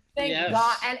town. Thank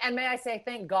God, and may I say,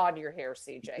 thank God you're here,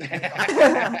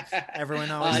 CJ. Everyone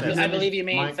always says. I believe you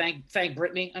mean thank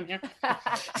Brittany. I'm here.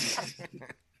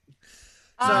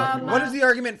 So, what is the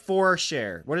argument for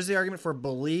Cher? What is the argument for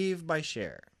 "Believe" by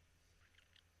Cher?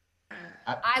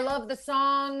 I love the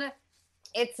song.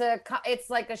 It's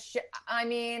like a. I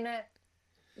mean,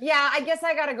 yeah. I guess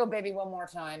I gotta go, "Baby, One More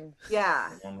Time." Yeah.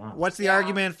 What's the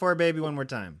argument for "Baby, One More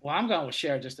Time"? Well, I'm going with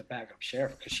Cher just to back up Cher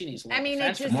because she needs. I mean,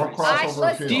 it's just more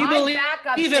crossover. Do you believe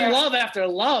in love after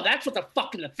love? That's what the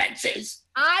fucking offense is.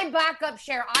 I back up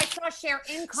Cher. I saw Cher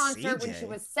in concert when she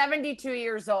was 72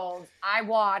 years old. I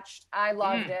watched. I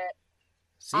loved it.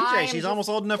 CJ, she's almost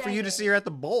old enough for you to see her at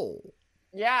the bowl.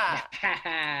 Yeah.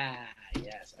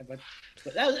 Yes, but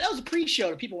that was a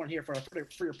pre-show. People weren't here for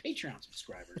your Patreon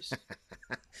subscribers.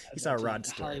 You saw Rod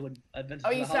Stewart.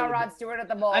 You saw Rod Stewart at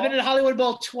the bowl. I've been at the Hollywood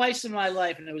Bowl twice in my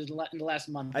life, and it was in the last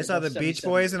month. I saw the Beach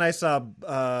Boys, and I saw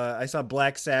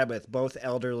Black Sabbath, both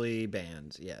elderly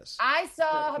bands. Yes. I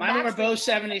saw. Mine were both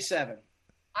 77.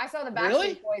 I saw the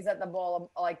Backstreet Boys at the bowl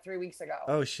like 3 weeks ago.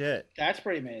 Oh shit, that's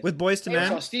pretty amazing. With Boyz II Men.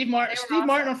 Saw Steve Martin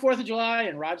on 4th of July,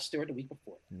 and Rod Stewart the week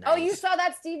before. Nice. Oh, you saw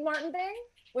that Steve Martin thing?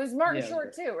 It was Martin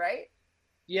Short too, right?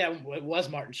 Yeah, it was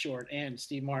Martin Short, and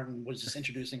Steve Martin was just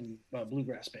introducing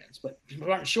bluegrass bands, but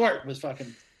Martin Short was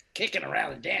fucking kicking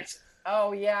around and dancing.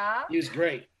 Oh yeah, he was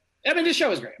great. I mean, this show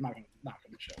was great. I'm not gonna knock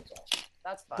him. The show was awesome.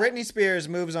 That's fine. Britney Spears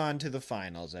moves on to the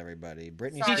finals. Everybody,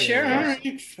 Britney Spears. Cher,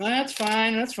 that's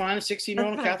fine. That's fine. A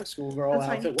 16-year-old Catholic schoolgirl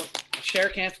outfit. Cher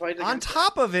can't fight. On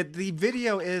top of it, the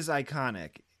video is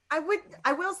iconic. I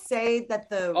will say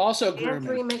that the also dance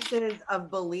remixes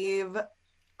of "Believe,"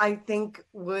 I think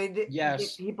would get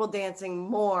people dancing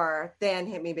more than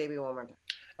 "Hit Me, Baby, One More Time."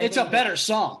 It's a better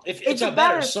song. It's a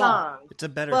better song. It's a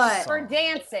better song. For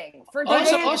dancing.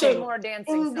 Also, more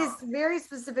dancing. In this very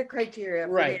specific criteria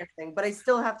for dancing, but I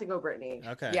still have to go Britney.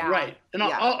 Okay. Yeah. Right. And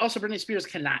also Britney Spears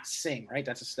cannot sing, right?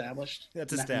 That's established.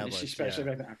 That's established. Especially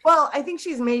back then. Well, I think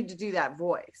she's made to do that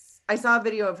voice. I saw a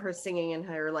video of her singing in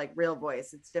her like real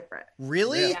voice. It's different.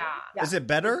 Really? Yeah. Is it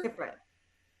better? It's different.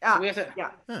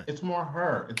 It's more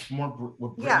her. It's more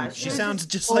with Britney. Yeah, she sounds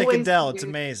just like Adele. It's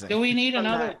amazing. Do we need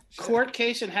another court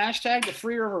case and hashtag to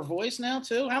free her voice now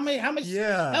too? How much?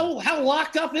 Yeah. How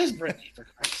locked up is Britney for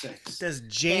Christ's sakes? Does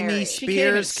Jamie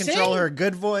Spears control her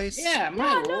good voice? Yeah,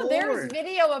 my Lord. There's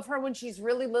video of her when she's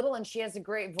really little and she has a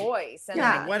great voice. And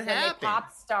what happened? They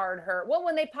pop starred her. Well,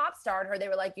 when they pop starred her, they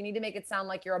were like, you need to make it sound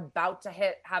like you're about to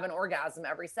have an orgasm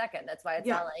every second. That's why it's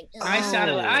not like. I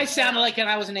sounded like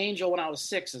I was an angel when I was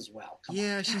 6 as well. Come on.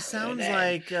 Yeah, she sounds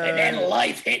like. And then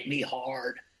life hit me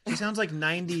hard. She sounds like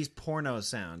 90s porno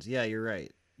sounds. Yeah, you're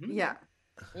right. Yeah.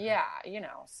 Yeah,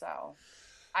 so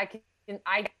I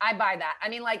buy that. I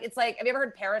mean, like, it's like, have you ever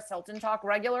heard Paris Hilton talk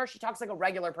regular? She talks like a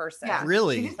regular person. Yeah.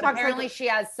 Really? But apparently she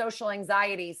has social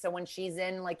anxiety. So when she's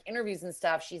in like interviews and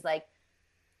stuff, she's like,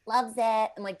 loves it.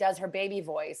 And like does her baby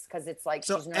voice. Cause it's like,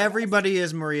 so everybody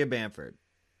is Maria Bamford.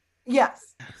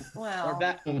 Yes. Well,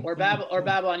 or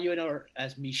Babylon, you know her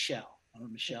as Michelle. I don't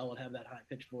know, Michelle would have that high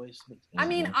pitched voice. But, I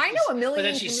mean, I know a million. But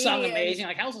then she sung amazing.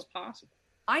 Like, how is this possible?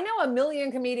 I know a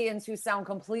million comedians who sound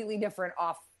completely different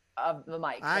off of the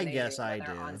mic. I guess I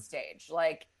do. On stage,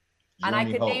 like, and I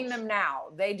could name them now.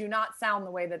 They do not sound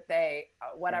the way that they,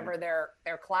 whatever their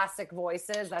classic voice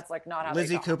is. That's like not how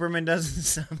Lizzie they talk. Cooperman doesn't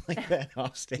sound like that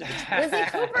off stage. Lizzie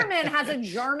Cooperman has a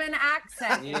German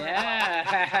accent.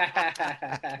 Yeah.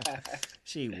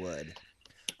 She would.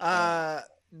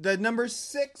 The number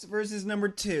 6 versus number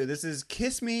 2. This is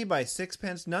 "Kiss Me" by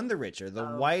Sixpence None the Richer, the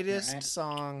whitest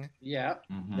song that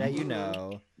you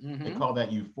know. Mm-hmm. They call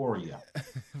that Euphoria.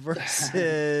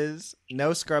 Versus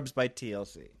 "No Scrubs" by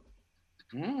TLC.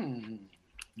 No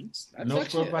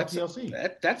Scrubs by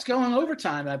TLC. That's going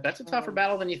overtime. That's a tougher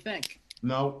battle than you think.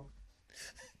 No.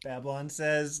 Babylon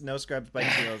says "No Scrubs" by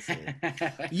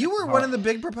TLC. You were one of the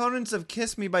big proponents of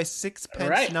 "Kiss Me" by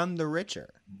Sixpence None the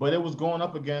Richer. But it was going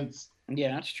up against.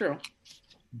 Yeah, that's true.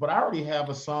 But I already have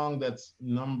a song that's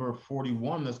number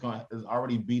 41 is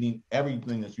already beating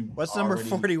everything that you. What's number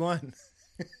 41?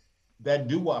 That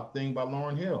doo-wop thing by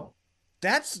Lauryn Hill.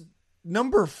 That's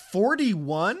number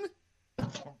 41?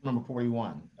 Number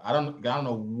 41. I don't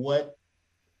know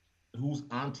whose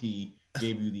auntie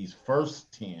gave you these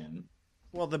first 10.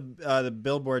 Well, the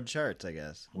Billboard charts, I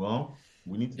guess. Well,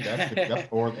 we need to. That's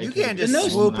or you can't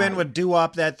just swoop in with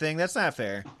doo-wop that thing. That's not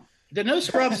fair. The No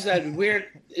Scrubs is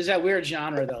that weird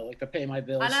genre though, like the Pay My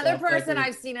Bills. Another stuff, person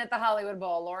I've seen at the Hollywood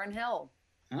Bowl, Lauryn Hill.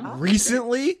 Huh?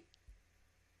 Recently?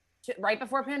 Right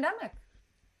before pandemic.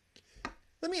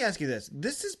 Let me ask you this.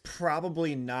 This is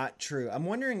probably not true. I'm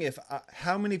wondering if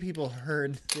how many people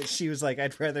heard that she was like,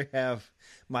 I'd rather have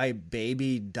my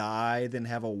baby die than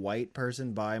have a white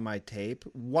person buy my tape.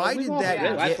 Why did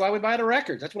that? That's why we buy the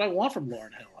records. That's what I want from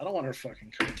Lauryn Hill. I don't want her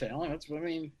fucking curtailing. That's what I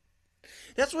mean.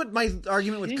 That's what my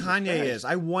argument with Kanye is.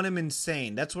 I want him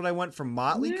insane. That's what I want from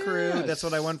Motley Crue. That's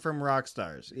what I want from rock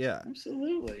stars. Yeah.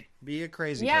 Absolutely. Be a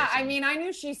crazy person. I mean, I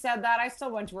knew she said that. I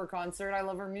still went to her concert. I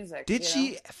love her music. Did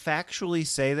she factually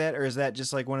say that, or is that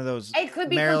just like one of those it could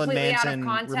be Marilyn completely Manson out of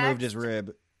context. removed his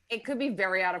rib? It could be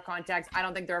very out of context. I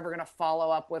don't think they're ever going to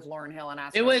follow up with Lauryn Hill and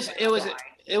ask It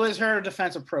was her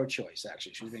defense of pro-choice,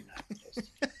 actually. She was being nice.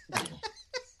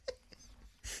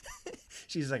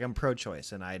 She's like, I'm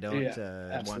pro-choice, and I don't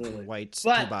want whites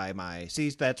to buy my... See,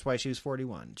 that's why she was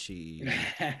 41. She...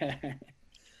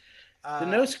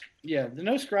 the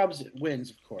No Scrubs wins,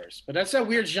 of course. But that's a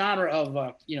weird genre of,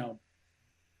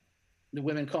 the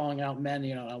women calling out men,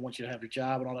 I want you to have your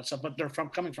job and all that stuff. But they're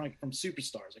coming from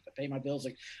superstars. Like, I pay my bills.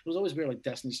 Like, it was always weird, like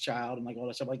Destiny's Child and like all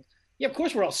that stuff. Like, yeah, of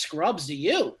course we're all scrubs to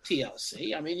you,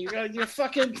 TLC. I mean, you're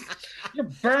fucking, you're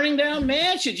burning down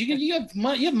mansions. You have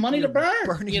money to burn.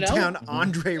 Burning down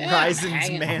Andre Risen's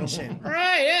mansion.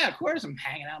 Right? Yeah, of course I'm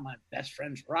hanging out my best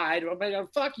friend's ride.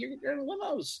 Fuck, you're in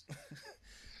limos.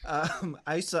 I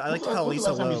like to call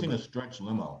Lisa Loeb. Have you seen a stretch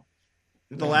limo?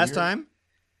 The last time?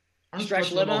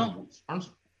 Stretch limo?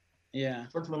 Yeah.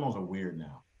 Stretch limos are weird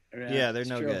now. Yeah, they're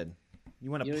no good.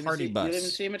 You want a party bus. You didn't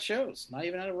even see him at shows. Not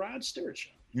even at a Rod Stewart show.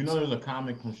 There's a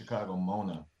comic from Chicago,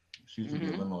 Mona. She used to be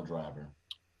a limo driver.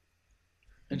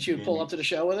 And she would pull up to the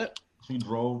show with it? She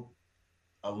drove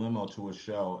a limo to a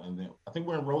show, and then I think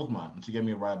we're in Rosemont, and she gave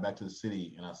me a ride back to the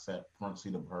city, and I sat front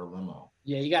seat of her limo.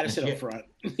 Yeah, you got to sit up front.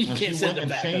 You can't sit in the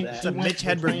back of that. It's a Mitch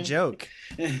Hedberg joke.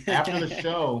 After the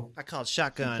show, I called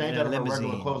shotgun she changed in out a of her limousine.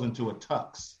 regular clothes into a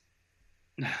tux.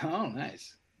 Oh,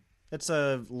 nice. That's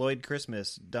a Lloyd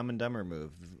Christmas Dumb and Dumber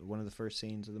move. One of the first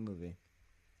scenes of the movie.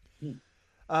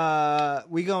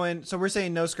 We go in. So we're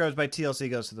saying No Scrubs by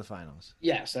TLC goes to the finals.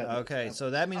 Yes. Okay, so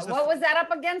that means what was that up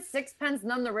against? Sixpence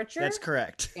None the Richer? That's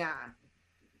correct. Yeah.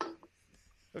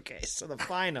 Okay, so the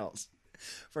finals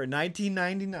for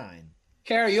 1999.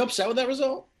 Kara, are you upset with that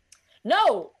result?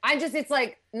 No, it's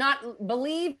like not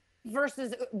Believe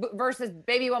versus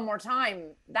Baby One More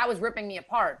Time. That was ripping me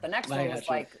apart. The next one was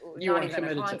like not even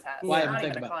a contest. Not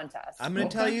even a contest. I'm going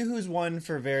to tell you who's won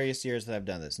for various years that I've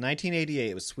done this.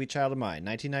 1988 was Sweet Child of Mine.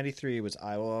 1993 was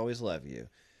I Will Always Love You.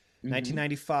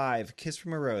 1995, Kiss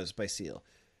from a Rose by Seal.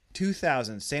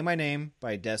 2000, Say My Name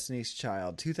by Destiny's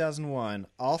Child. 2001,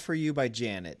 All For You by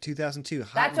Janet. 2002,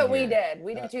 Hot That's in what Here. we did.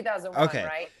 We did 2001, okay.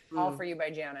 right? All For You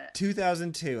by Janet.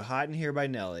 2002, Hot in Here by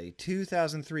Nelly.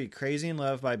 2003, Crazy in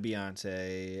Love by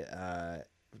Beyonce.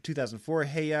 2004,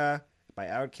 Hey Ya by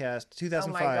Outkast.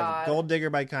 2005, Gold Digger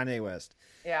by Kanye West.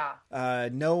 Yeah.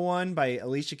 No One by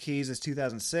Alicia Keys is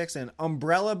 2006, and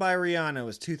Umbrella by Rihanna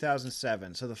was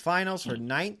 2007. So the finals for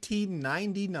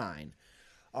 1999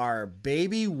 are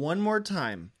Baby One More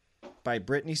Time by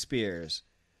Britney Spears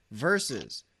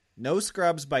versus No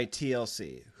Scrubs by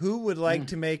TLC. Who would like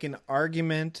to make an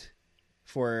argument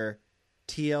for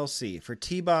TLC, for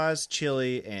T-Boz,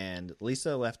 Chili, and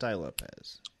Lisa Left Eye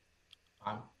Lopez?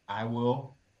 I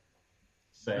will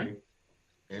say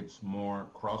it's more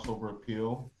crossover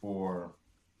appeal for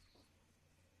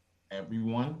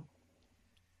everyone.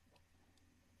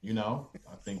 I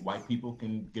think white people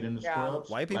can get into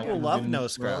Scrubs. White people love No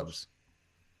Scrubs.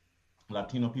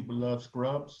 Latino people love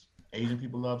Scrubs. Asian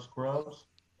people love Scrubs.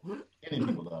 Indian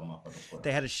people love motherfucking Scrubs.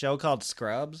 They had a show called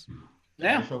Scrubs.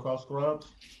 Yeah, a show called Scrubs.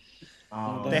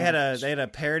 They had a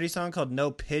parody song called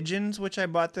No Pigeons, which I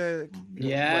bought the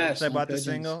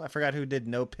single. I forgot who did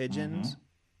No Pigeons.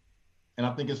 And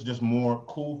I think it's just more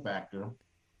cool factor.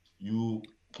 You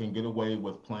can get away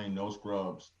with playing No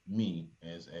Scrubs, me,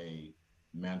 as a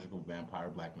magical vampire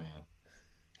black man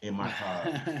in my car.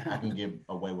 I can get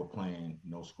away with playing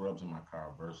No Scrubs in my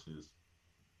car versus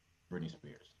Britney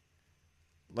Spears.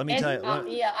 Let me tell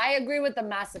you. Yeah, I agree with the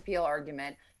mass appeal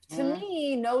argument. To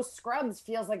me, No Scrubs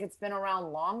feels like it's been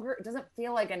around longer. It doesn't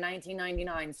feel like a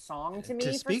 1999 song to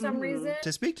me for some reason.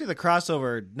 To speak to the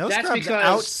crossover, No Scrubs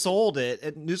outsold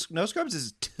it. No Scrubs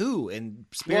is 2 and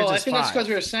Spears is 5. Well, I think that's because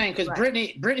we were saying, because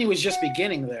Britney was just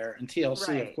beginning there, and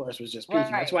TLC, of course, was just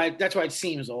peaking. Right. That's why it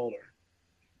seems older.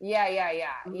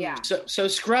 Yeah. So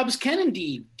Scrubs can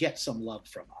indeed get some love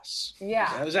from us.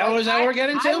 Yeah. Is that what we're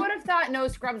getting to? I would have thought No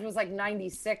Scrubs was like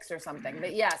 96 or something.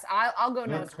 But yes, I'll go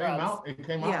No Scrubs. It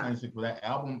came out in 96 with that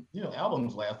album.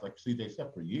 Albums last like CJ said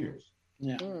for years.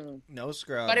 Yeah. No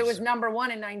Scrubs. But it was number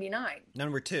 1 in 99.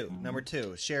 Number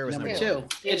 2. Cher was number 2.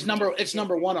 It's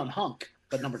number 1 on Hunk.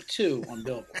 but number 2 on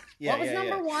Billboard. What was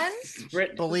number 1?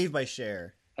 Believe by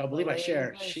Cher. Oh, Believe I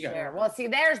Cher. She got Cher. Well, see,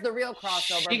 there's the real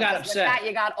crossover. She got because upset. With that,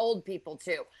 you got old people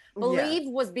too. Believe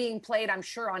was being played, I'm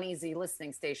sure, on easy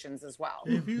listening stations as well.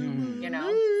 You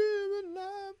know.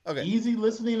 Okay. Easy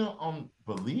listening on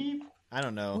Believe? I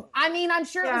don't know. I mean, I'm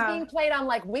sure it was being played on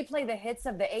we play the hits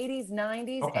of the 80s,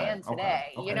 90s, and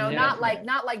today. Okay. You know, not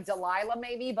like Delilah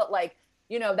maybe, but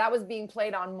that was being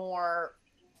played on more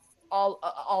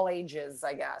all ages,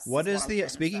 I guess. What is the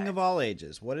speaking of all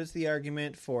ages? What is the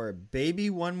argument for "Baby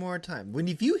One More Time"?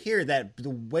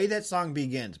 The way that song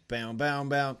begins, bow, bow,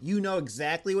 bow, you know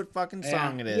exactly what fucking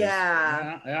song it is.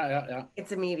 Yeah.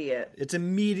 It's immediate. It's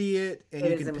immediate, and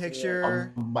you can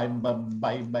picture.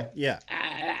 Bye. Yeah.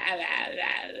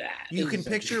 You can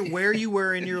picture where you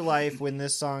were in your life when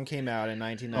this song came out in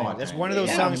 1990. That's one of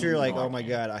those songs where you're like, oh my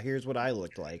God, here's what I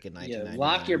looked like in 1990.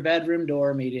 Lock your bedroom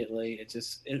door immediately. It's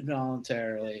just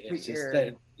involuntarily. It's just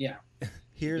that,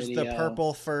 Here's the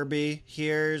purple Furby.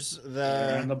 Here's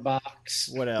the box.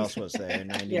 What else was there in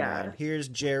 99? Here's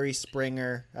Jerry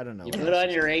Springer. I don't know. You put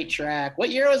on your 8-track. What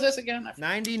year was this again?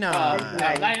 99.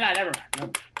 99, never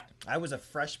mind. I was a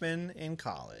freshman in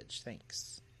college.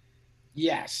 Thanks.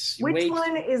 Yes. Which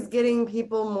one is getting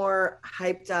people more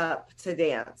hyped up to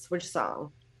dance? Which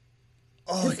song?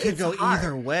 Oh, it could go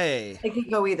either way. It could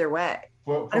go either way.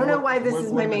 I don't know why this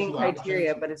is my main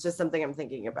criteria, but it's just something I'm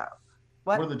thinking about.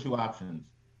 What are the 2 options?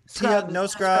 No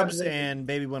Scrubs and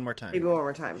Baby One More Time. Baby One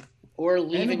More Time. Or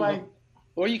leaving.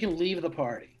 Or you can leave the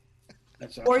party.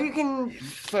 That's or you can.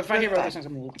 If I hear about those songs,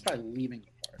 I'm probably leaving the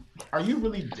party. Are you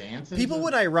really dancing? People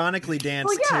would ironically dance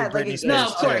to Britney Spears. No,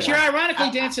 of course. You're ironically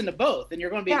dancing to both, and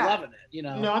you're going to be loving it. You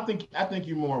know. No, I think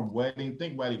you're more wedding.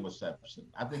 Think wedding reception.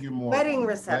 I think you're more wedding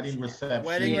reception.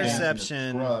 Wedding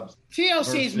reception.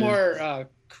 TLC is more.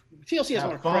 TLC has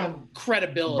more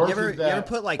credibility. You ever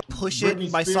put "Push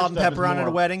It" by Salt and Pepper on at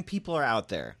a wedding? People are out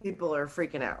there. People are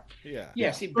freaking out.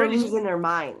 Yeah. See, Britney's in their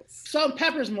minds. Salt and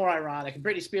Pepper's more ironic, and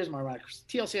Britney Spears more ironic.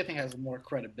 TLC, I think, has more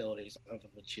credibility of a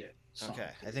legit song. Okay,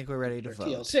 I think we're ready to vote.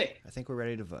 TLC. I think we're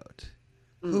ready to vote.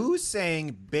 Who's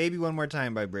saying "Baby One More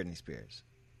Time" by Britney Spears?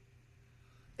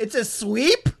 It's a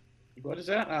sweep. What is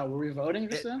that? Were we voting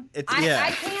this then?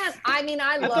 I can't. I mean,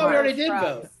 I love. thought we already did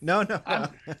vote. No.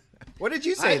 What did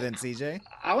you say then, CJ?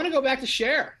 I want to go back to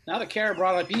Cher. Now that Kara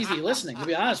brought up easy listening, to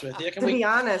be honest with you. To be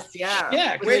honest, yeah.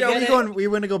 Yeah. Wait, we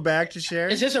want to go back to Cher?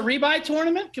 Is this a rebuy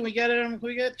tournament? Can we get it? Can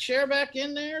we get Cher back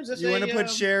in there? Is this you want to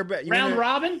put Cher back? Round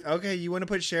robin? Okay, you want to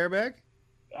put Cher back?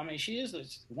 I mean, she is the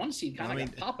 1 seed kind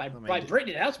of got popped by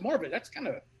Britney. That's more of it. That's kind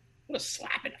of what a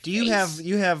slap in the face. Do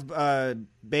you have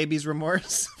baby's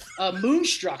remorse? A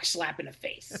moonstruck slap in the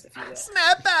face.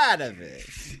 Snap out of it.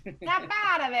 Snap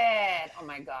out of it. Oh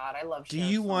my God, I love Cher. Do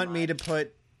you want me to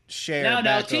put Cher? No.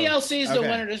 TLC is the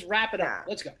winner. Just wrap it up.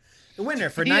 Let's go. The winner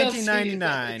for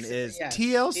 1999 is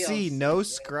TLC. No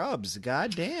Scrubs.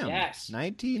 Goddamn. Yes.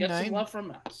 1990. Get some love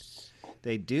from us.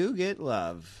 They do get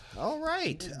love. All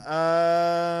right.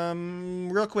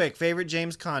 Real quick, favorite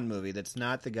James Caan movie that's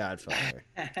not The Godfather?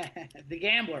 The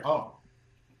Gambler. Oh.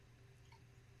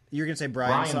 You're gonna say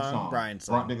Brian song? Brian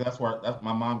song. That's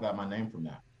my mom got my name from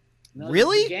that. No,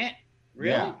 really? Really?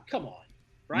 Yeah. Come on.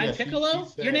 Brian Piccolo?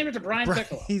 She said, your name is Brian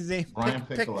Piccolo. He's named Brian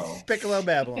Piccolo. Piccolo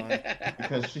Babylon.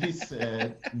 Because she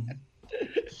said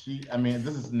I mean,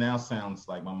 this now sounds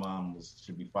like my mom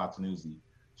should be Fox Newsy.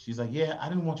 She's like, yeah, I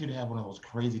didn't want you to have one of those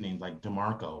crazy names like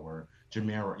DeMarco or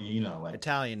Jamero, like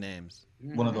Italian names.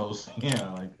 One of those,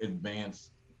 like advanced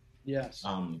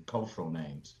cultural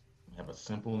names. Have a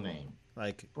simple name.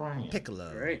 Like Brian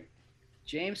Piccolo. Great.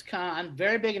 James Caan,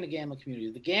 very big in the gambling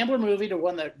community. The Gambler movie, the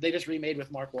one that they just remade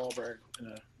with Mark Wahlberg,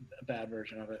 a bad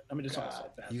version of it. I mean, just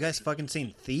bad. You guys fucking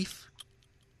seen Thief?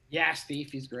 Yes,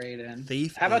 Thief. He's great in.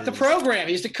 Thief. How about the program?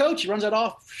 He's the coach. He runs that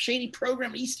off shady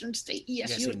program, Eastern State ESU. You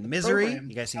guys seen Misery? Program.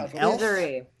 You guys seen Elf?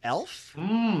 Misery. Elf?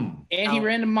 And he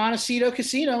ran the Montecito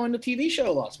Casino in the TV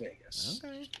show Las Vegas.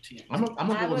 Okay. I'm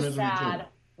gonna go with Misery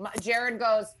too. Jared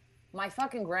goes, my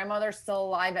fucking grandmother's still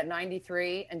alive at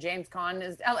 93, and James Caan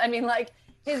is. I mean, like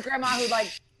his grandma who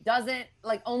doesn't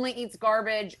only eats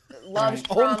garbage, loves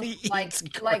Trump,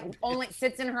 only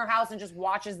sits in her house and just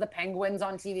watches the Penguins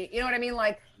on TV. You know what I mean?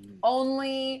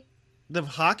 Only the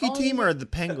hockey team or the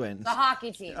Penguins? The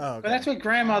hockey team. Oh, okay. But that's what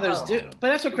grandmothers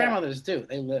do.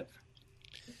 They live.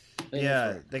 They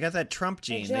got that Trump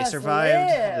gene. They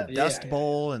survived the Dust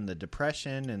Bowl and the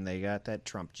Depression, and they got that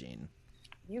Trump gene.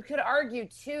 You could argue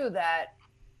too that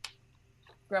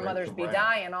grandmothers be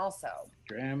dying also.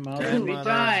 Grandmother be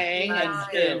dying,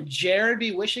 and Jared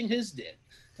be wishing his did.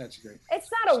 That's great. It's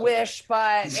not a wish,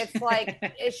 but it's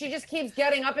like she just keeps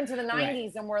getting up into the 90s,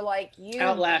 Right. and we're like,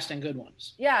 outlasting good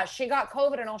ones. Yeah, she got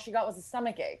COVID, and all she got was a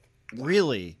stomach ache.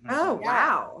 Really? Oh,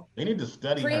 wow. They need to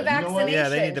study her. You know Pre-vaccination. what? Yeah,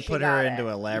 they need to she put got her it.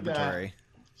 into a laboratory.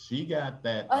 She got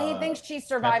that. Oh, he thinks she's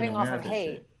surviving Captain off of America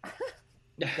hate.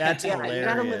 shit. That's Yeah, you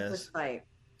gotta live hilarious. this fight.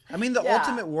 I mean, the Yeah.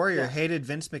 Ultimate Warrior hated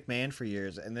Vince McMahon for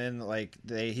years, and then like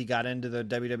he got into the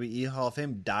WWE Hall of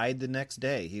Fame, died the next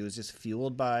day. He was just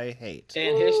fueled by hate.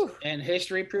 And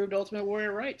history proved Ultimate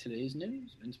Warrior right. Today's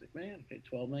news: Vince McMahon paid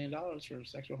 $12 million for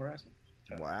sexual harassment.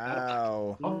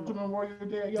 Wow. Ultimate Warrior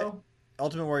there, yo.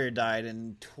 Ultimate Warrior died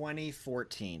in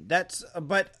 2014.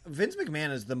 But Vince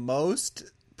McMahon is the most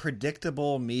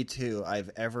predictable Me Too I've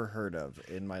ever heard of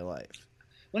in my life.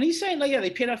 When he's saying like,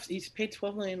 he's paid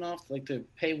 $12 million off, like to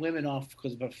pay women off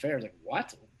because of affairs. Like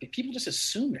what? People just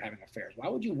assume you're having affairs. Why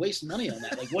would you waste money on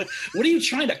that? Like what are you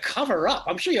trying to cover up?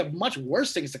 I'm sure you have much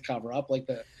worse things to cover up, like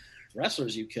the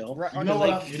wrestlers you killed. You know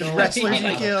what? The wrestlers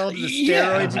you killed, the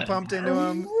steroids you pumped into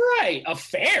them. Right.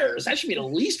 Affairs. That should be the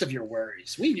least of your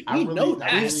worries. We know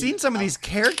that. We've seen some of these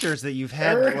characters that you've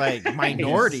had like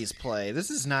minorities play. This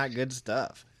is not good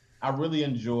stuff. I really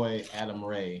enjoy Adam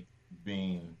Ray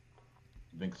being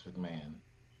Vince McMahon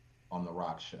on the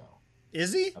Rock show.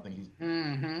 Is he? I think he's.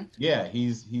 Mm-hmm. Yeah,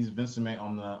 he's Vince McMahon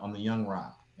on the Young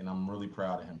Rock, and I'm really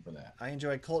proud of him for that. I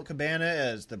enjoy Colt Cabana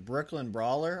as the Brooklyn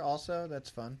Brawler. Also, that's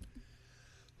fun.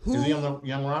 Is he on the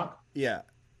Young Rock? Yeah.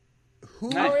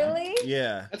 Who? Oh, really?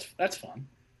 Yeah. That's fun.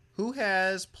 Who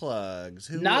has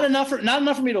plugs? Not enough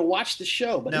for me to watch the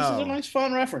show, but these are nice,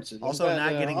 fun references. Also,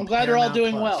 not getting. I'm glad they're all Paramount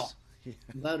doing Plus. well.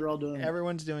 I'm glad they're all doing well.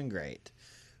 Everyone's doing great.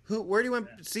 Where do you want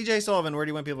CJ Sullivan? Where do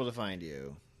you want people to find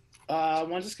you?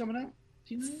 When's this coming out?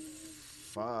 Do you know?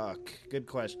 Fuck. Good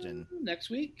question. Next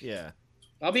week? Yeah.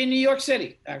 I'll be in New York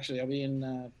City. Actually, I'll be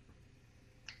in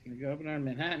Governor in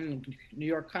Manhattan, New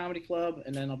York Comedy Club,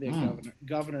 and then I'll be at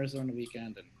Governor's on the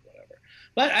weekend and whatever.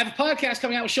 But I have a podcast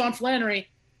coming out with Sean Flannery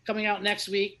coming out next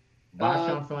week. Buy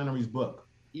Sean Flannery's book.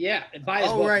 Yeah, buy his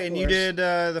book. Oh, right, of and you course. did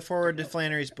the forward to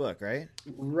Flannery's book, right?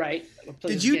 Right.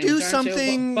 Did you do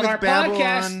something but with our Babylon?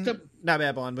 podcast? Not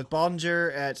Babylon, with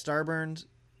Baldinger at Starburns?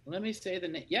 Let me say the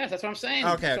name. Yes, that's what I'm saying.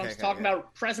 Okay, That's what I'm talking okay.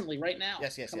 about presently, right now.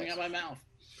 Yes, coming out of my mouth.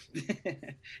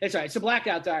 It's all right. It's a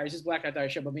Blackout Diaries. It's a Blackout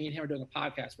Diaries show, but me and him are doing a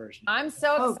podcast version. I'm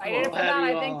so excited cool. for I'll that. have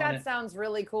you I think on that it. sounds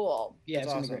really cool. Yeah, it's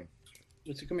That's gonna be awesome. great.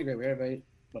 It's gonna be great. We have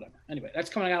whatever. Anyway, that's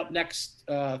coming out next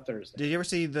Thursday. Did you ever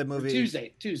see the Or movie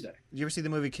Tuesday. Did you ever see the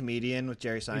movie Comedian with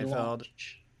Jerry Seinfeld?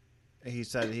 He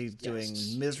said he's doing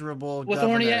miserable With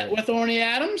governor. Orny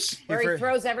Adams, Where he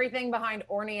throws everything behind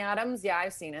Orny Adams. Yeah,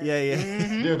 I've seen it. Yeah, yeah.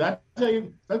 Mm-hmm. Dude, I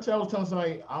was telling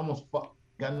somebody I almost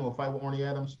got into a fight with Orny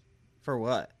Adams. For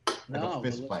what? Like a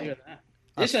fist let's fight. hear that.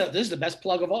 This is the best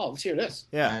plug of all. Let's hear this.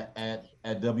 Yeah. At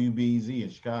WBZ in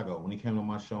Chicago when he came to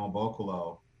my show on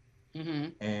Vocalo,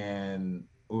 Mm-hmm. and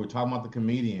we were talking about the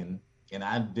comedian, and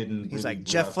I didn't. He's really like,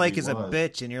 Jeff grasp Flake who is he a was.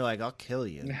 bitch, and you're like, I'll kill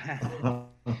you.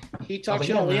 He talks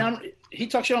shit on Leon. He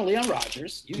talks shit on Leon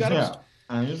Rogers. You got Yeah.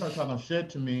 And he started talking shit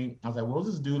to me. I was like, "What was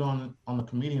this dude on the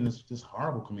comedian? This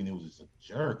horrible comedian was just a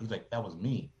jerk." He's like, "That was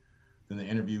me." Then the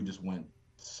interview just went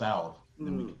south.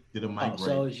 Then we did a mic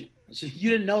break. So you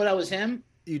didn't know that was him?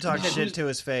 You talk shit to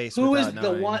his face. Who is without the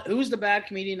knowing. one? Who's the bad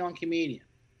comedian on Comedian?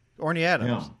 Orny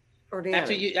Adams.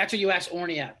 After you asked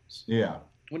Orny Adams. Yeah.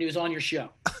 When he was on your show.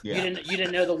 Yeah. You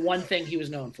didn't know the one thing he was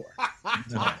known for.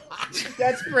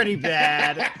 That's pretty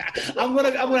bad. I'm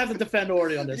gonna have to defend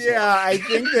Orny on this. Yeah, I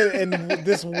think that in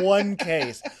this one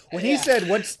case, when he said,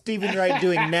 "What's Stephen Wright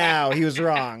doing now?" he was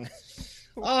wrong.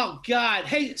 Oh God!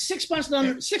 Hey, Sixpence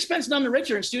None the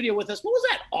Richer in studio with us. What was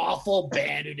that awful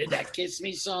band who did that "Kiss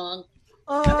Me" song?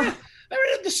 I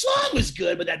mean, the song was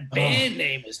good, but that band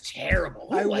name was terrible.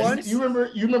 Who was it? You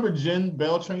remember Jen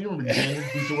Beltran? You remember Jen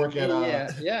who used to work at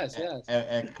yes.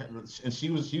 And she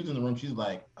was in the room. She's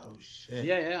like, "Oh shit."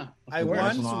 Yeah. I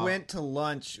once went to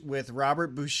lunch with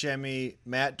Robert Buscemi,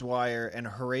 Matt Dwyer, and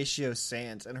Horatio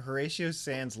Sands, and Horatio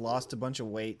Sands lost a bunch of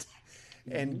weight.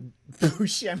 And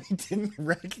Buscemi didn't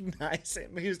recognize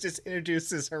him. He was just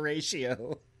introduced as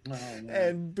Horatio. Oh,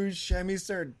 and Buscemi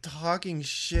started talking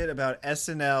shit about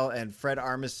SNL and Fred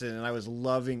Armisen, and I was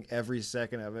loving every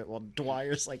second of it while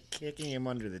Dwyer's like kicking him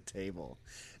under the table.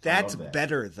 That's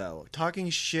better, though. Talking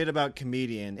shit about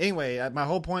comedian. Anyway, my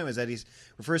whole point was that he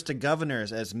refers to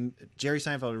governors as Jerry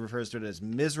Seinfeld refers to it as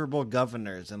miserable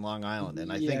governors in Long Island,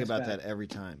 and I think about that every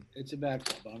time. It's a bad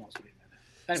club. I'm also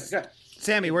Anyway, go ahead.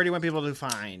 Sammy, where do you want people to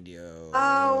find you?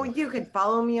 Oh, you could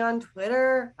follow me on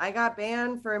Twitter. I got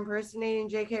banned for impersonating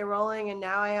J.K. Rowling, and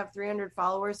now I have 300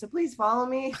 followers. So please follow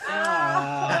me.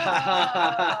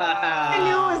 I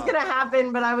knew it was gonna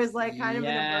happen, but I was like kind of in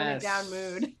a burn it down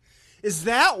mood. Is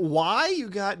that why you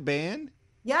got banned?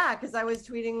 Yeah, because I was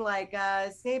tweeting like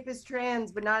Snape is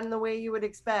trans, but not in the way you would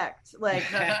expect. Like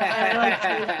I like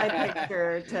changed my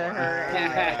picture to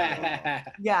her.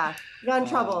 Yeah, got in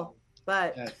trouble,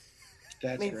 but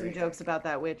that's made great. some jokes about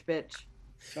that witch bitch.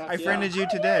 I friended you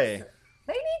today.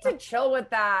 They need to chill with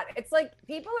that. It's like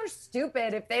people are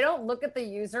stupid. If they don't look at the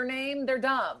username, they're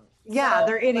dumb. Yeah, So,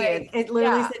 they're idiots. like, It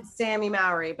literally said Sammy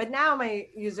Mowry, but now my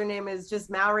username is just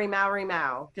Mowry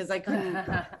Mow because I couldn't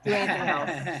do anything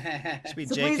else. Should be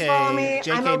So JK, please follow me.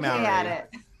 JK I'm okay Mowry. at it.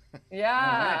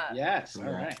 Yeah. Yes. All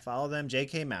right. Follow them,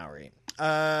 JK Mowry.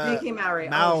 JK Mowry.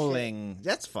 Mowling.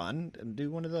 That's fun.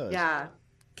 Do one of those. Yeah.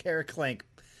 Kara Clank.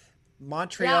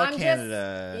 Montreal,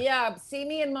 Canada. See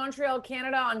me in Montreal,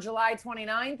 Canada on July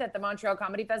 29th at the Montreal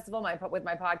Comedy Festival with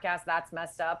my podcast, That's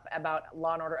Messed Up, about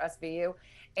Law and Order SVU.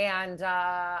 And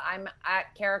I'm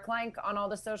at Kara Clank on all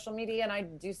the social media, and I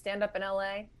do stand up in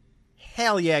LA.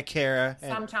 Hell yeah, Kara.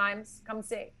 Sometimes. Come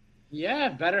see. Yeah,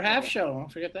 Better Half Show.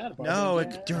 Don't forget that. No,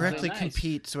 it directly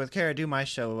competes with Kara. Do my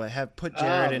show. Have put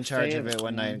Jared in charge of it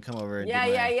one night and come over and do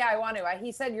mine. I want to.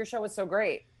 He said your show was so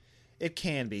great. It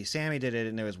can be. Sammy did it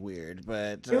and it was weird,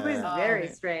 but It was very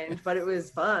strange, but it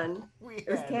was fun. It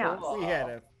was chaos. We had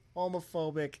a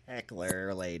homophobic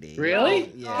heckler lady. Really?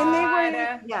 Yeah. And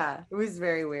they were, it was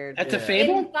very weird. At the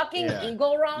Fable? In fucking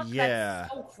Eagle Rock? Yeah.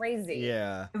 That's so crazy.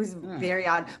 Yeah. It was very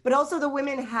odd. But also the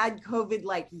women had COVID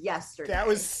like yesterday. That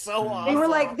was so awesome. They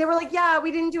were like, yeah, we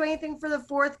didn't do anything for the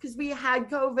 4th because we had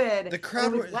COVID. The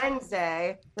crowd it was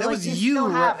Wednesday. That They're was like, you, still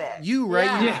have right? it. You,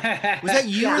 right? Yeah. Was that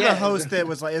you or Yeah. the host that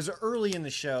was like, it was early in the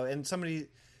show and somebody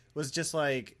was just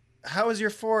like, how was your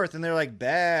 4th? And they're like,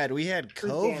 bad. We had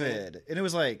COVID. And it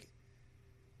was like,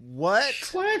 what?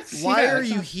 Why are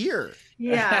you here?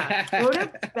 Yeah. Go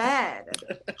to bed.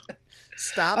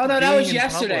 Stop. Oh no, that being was in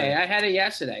yesterday. public. I had it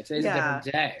yesterday. Today's a different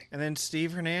day. And then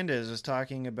Steve Hernandez was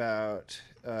talking about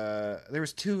there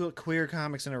was 2 queer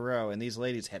comics in a row, and these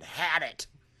ladies had it.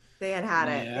 They had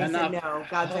it. Yeah, They said no.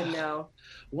 God said no.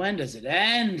 When does it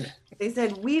end? They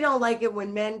said we don't like it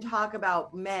when men talk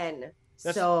about men.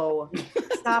 So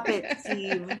stop it,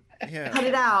 Steve. Yeah. Cut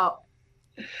it out.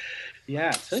 Yeah,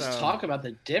 let's So- talk about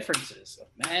the differences of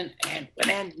men and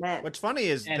women. Men. What's funny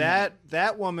is And-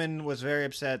 that woman was very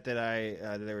upset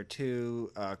that there were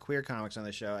 2 queer comics on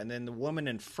the show, and then the woman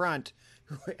in front,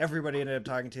 who everybody ended up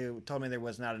talking to, told me there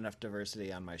was not enough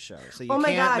diversity on my show. So you Oh my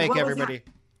can't God, make what was everybody.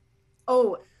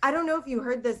 Oh, I don't know if you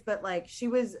heard this, but like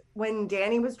when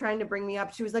Danny was trying to bring me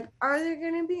up, she was like, "Are there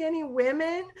going to be any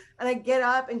women?" And I get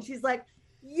up and she's like,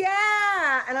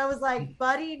 "Yeah." And I was like,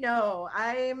 "Buddy, no,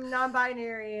 I'm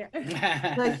non-binary.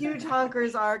 The huge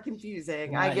honkers are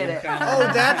confusing. I get it."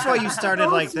 Oh, that's why you started So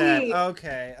like that. sweet.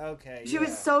 Okay. She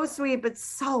was so sweet, but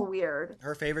so weird.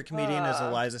 Her favorite comedian is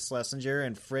Eliza Schlesinger,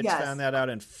 and Fritz Yes. found that out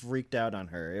and freaked out on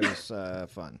her. It was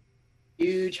fun.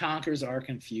 Huge honkers are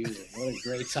confusing. What a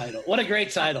great title. What a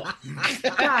great title.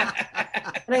 Yeah.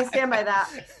 And I stand by that.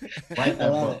 Write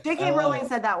that book. J.K. Rowling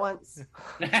said that once.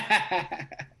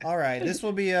 All right, this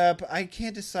will be up. I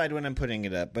can't decide when I'm putting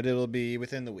it up, but it'll be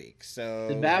within the week. So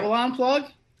Did Babylon plug?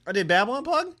 Oh, did Babylon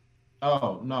plug?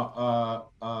 Oh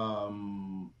no,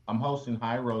 I'm hosting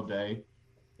High Road Day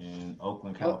in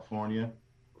Oakland, California,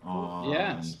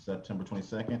 on September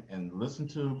 22nd, and listen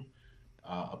to.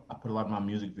 I put a lot of my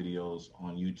music videos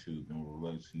on YouTube, and we'll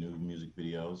release new music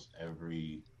videos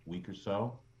every week or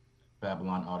so.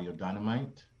 Babylon Audio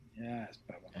Dynamite. Yes,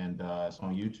 Babylon. And it's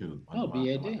on YouTube. Oh,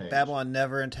 BAD. Babylon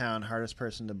Never in Town, hardest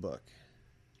person to book.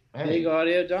 Hey, Big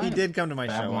Audio Dynamite. He did come to my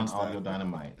show Babylon once. Audio though.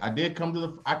 Dynamite. I did come to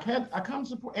the. I come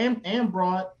support and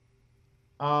brought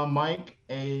Mike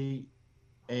a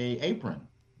apron.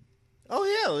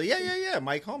 Oh yeah.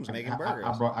 Mike Holmes making burgers.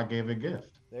 I gave a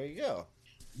gift. There you go.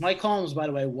 Mike Holmes, by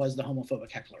the way, was the homophobic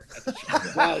heckler at the show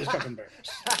while he was cooking burgers.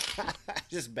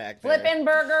 Just back there. Flipping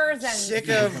burgers and Sick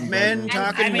of men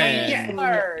talking men.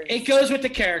 It goes with the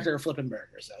character of flipping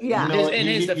burgers. Though. Yeah. You know, In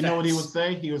his you know what he would defense.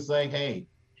 say? He would say, "Hey,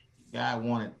 God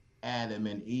wanted Adam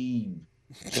and Eve."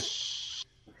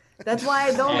 That's why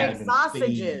I don't Adam make and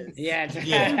sausages. Yeah.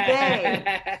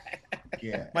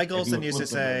 Yeah. Mike If you Olson would used to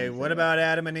flip them, say, he'd "What about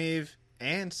Adam and Eve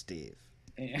and Steve?"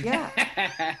 Yeah.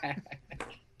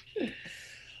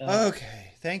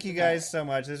 Okay. Thank you guys so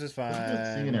much. This was fun. It's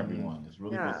good seeing everyone. It's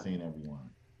really good seeing everyone.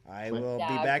 I will be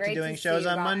Yeah, back to great doing to shows see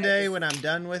you on guys. Monday when I'm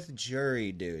done with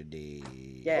jury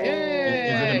duty.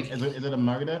 Yeah. Is it a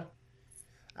murder?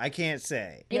 I can't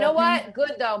say. You know what?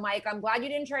 Good though, Mike. I'm glad you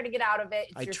didn't try to get out of it.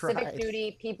 It's your tried. civic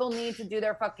duty. People need to do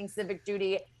their fucking civic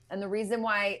duty. And the reason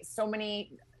why so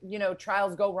many,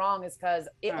 trials go wrong is because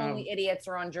only idiots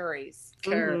are on juries.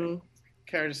 Kara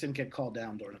just didn't get called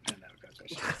down during the pandemic.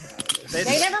 They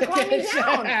never called me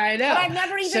down. I know. But I've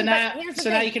never even. So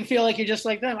now you can feel like you're just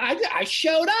like them. I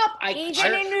showed up. In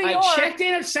New York, I checked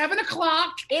in at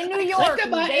 7:00 in New York. Clicked the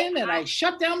button and I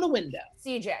shut down the window.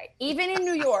 CJ, even in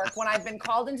New York, when I've been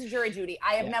called into jury duty,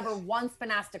 I have never once been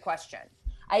asked a question.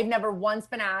 I've never once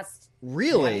been asked.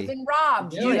 Really? I've been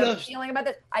robbed. You have a feeling about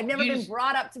this? I've never been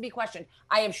brought up to be questioned.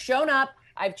 I have shown up.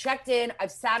 I've checked in.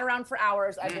 I've sat around for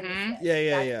hours. I've been dismissed.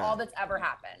 That's all that's ever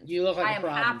happened. You look like I a am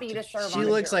problem. happy to serve. She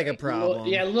looks like a problem.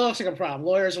 Yeah, looks like a problem.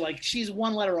 Lawyers are like, she's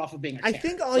one letter off of being a I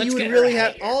think all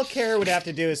Kara would have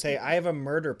to do is say, I have a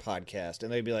murder podcast,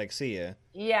 and they'd be like, see ya.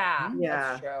 Yeah,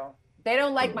 that's true. They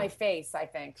don't like my face, I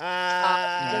think. Just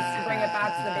to bring it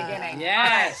back to the beginning.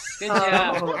 Yes. Good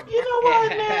job. You know what,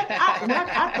 man?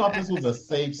 I thought this was a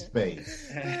safe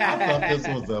space. I thought this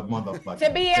was a motherfucker. To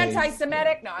be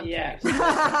anti-Semitic? No, I'm kidding.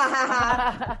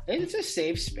 It's a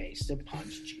safe space to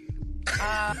punch you.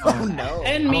 Oh, no.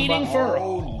 And meeting for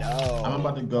all. No. I'm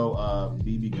about to go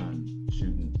BB gun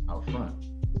shooting out front.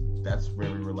 That's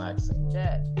very relaxing.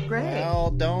 Shit. Great. Well,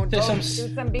 don't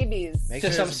shoot some BBs.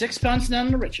 To some sixpence,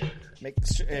 none the richer.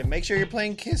 Make sure you're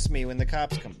playing Kiss Me when the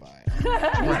cops come by.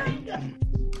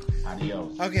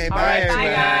 Adios. Okay, All bye,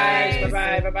 right,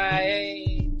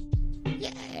 everybody. Bye.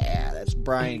 Yeah, that's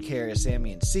Brian, Kara,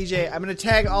 Sammy, and CJ. I'm going to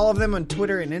tag all of them on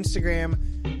Twitter and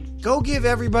Instagram. Go give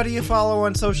everybody a follow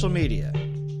on social media.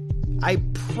 I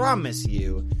promise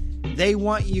you, they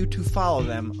want you to follow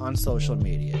them on social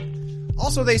media.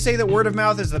 Also, they say that word of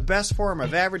mouth is the best form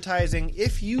of advertising.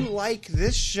 If you like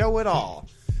this show at all,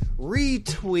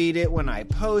 retweet it when I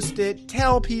post it.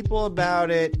 Tell people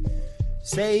about it.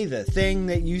 Say the thing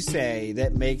that you say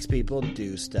that makes people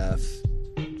do stuff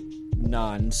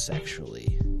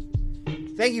non-sexually.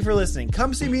 Thank you for listening.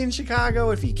 Come see me in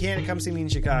Chicago. If you can't come see me in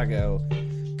Chicago,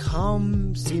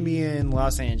 come see me in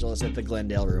Los Angeles at the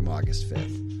Glendale Room August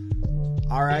 5th.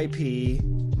 R.I.P.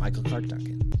 Michael Clark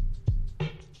Duncan.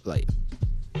 Light.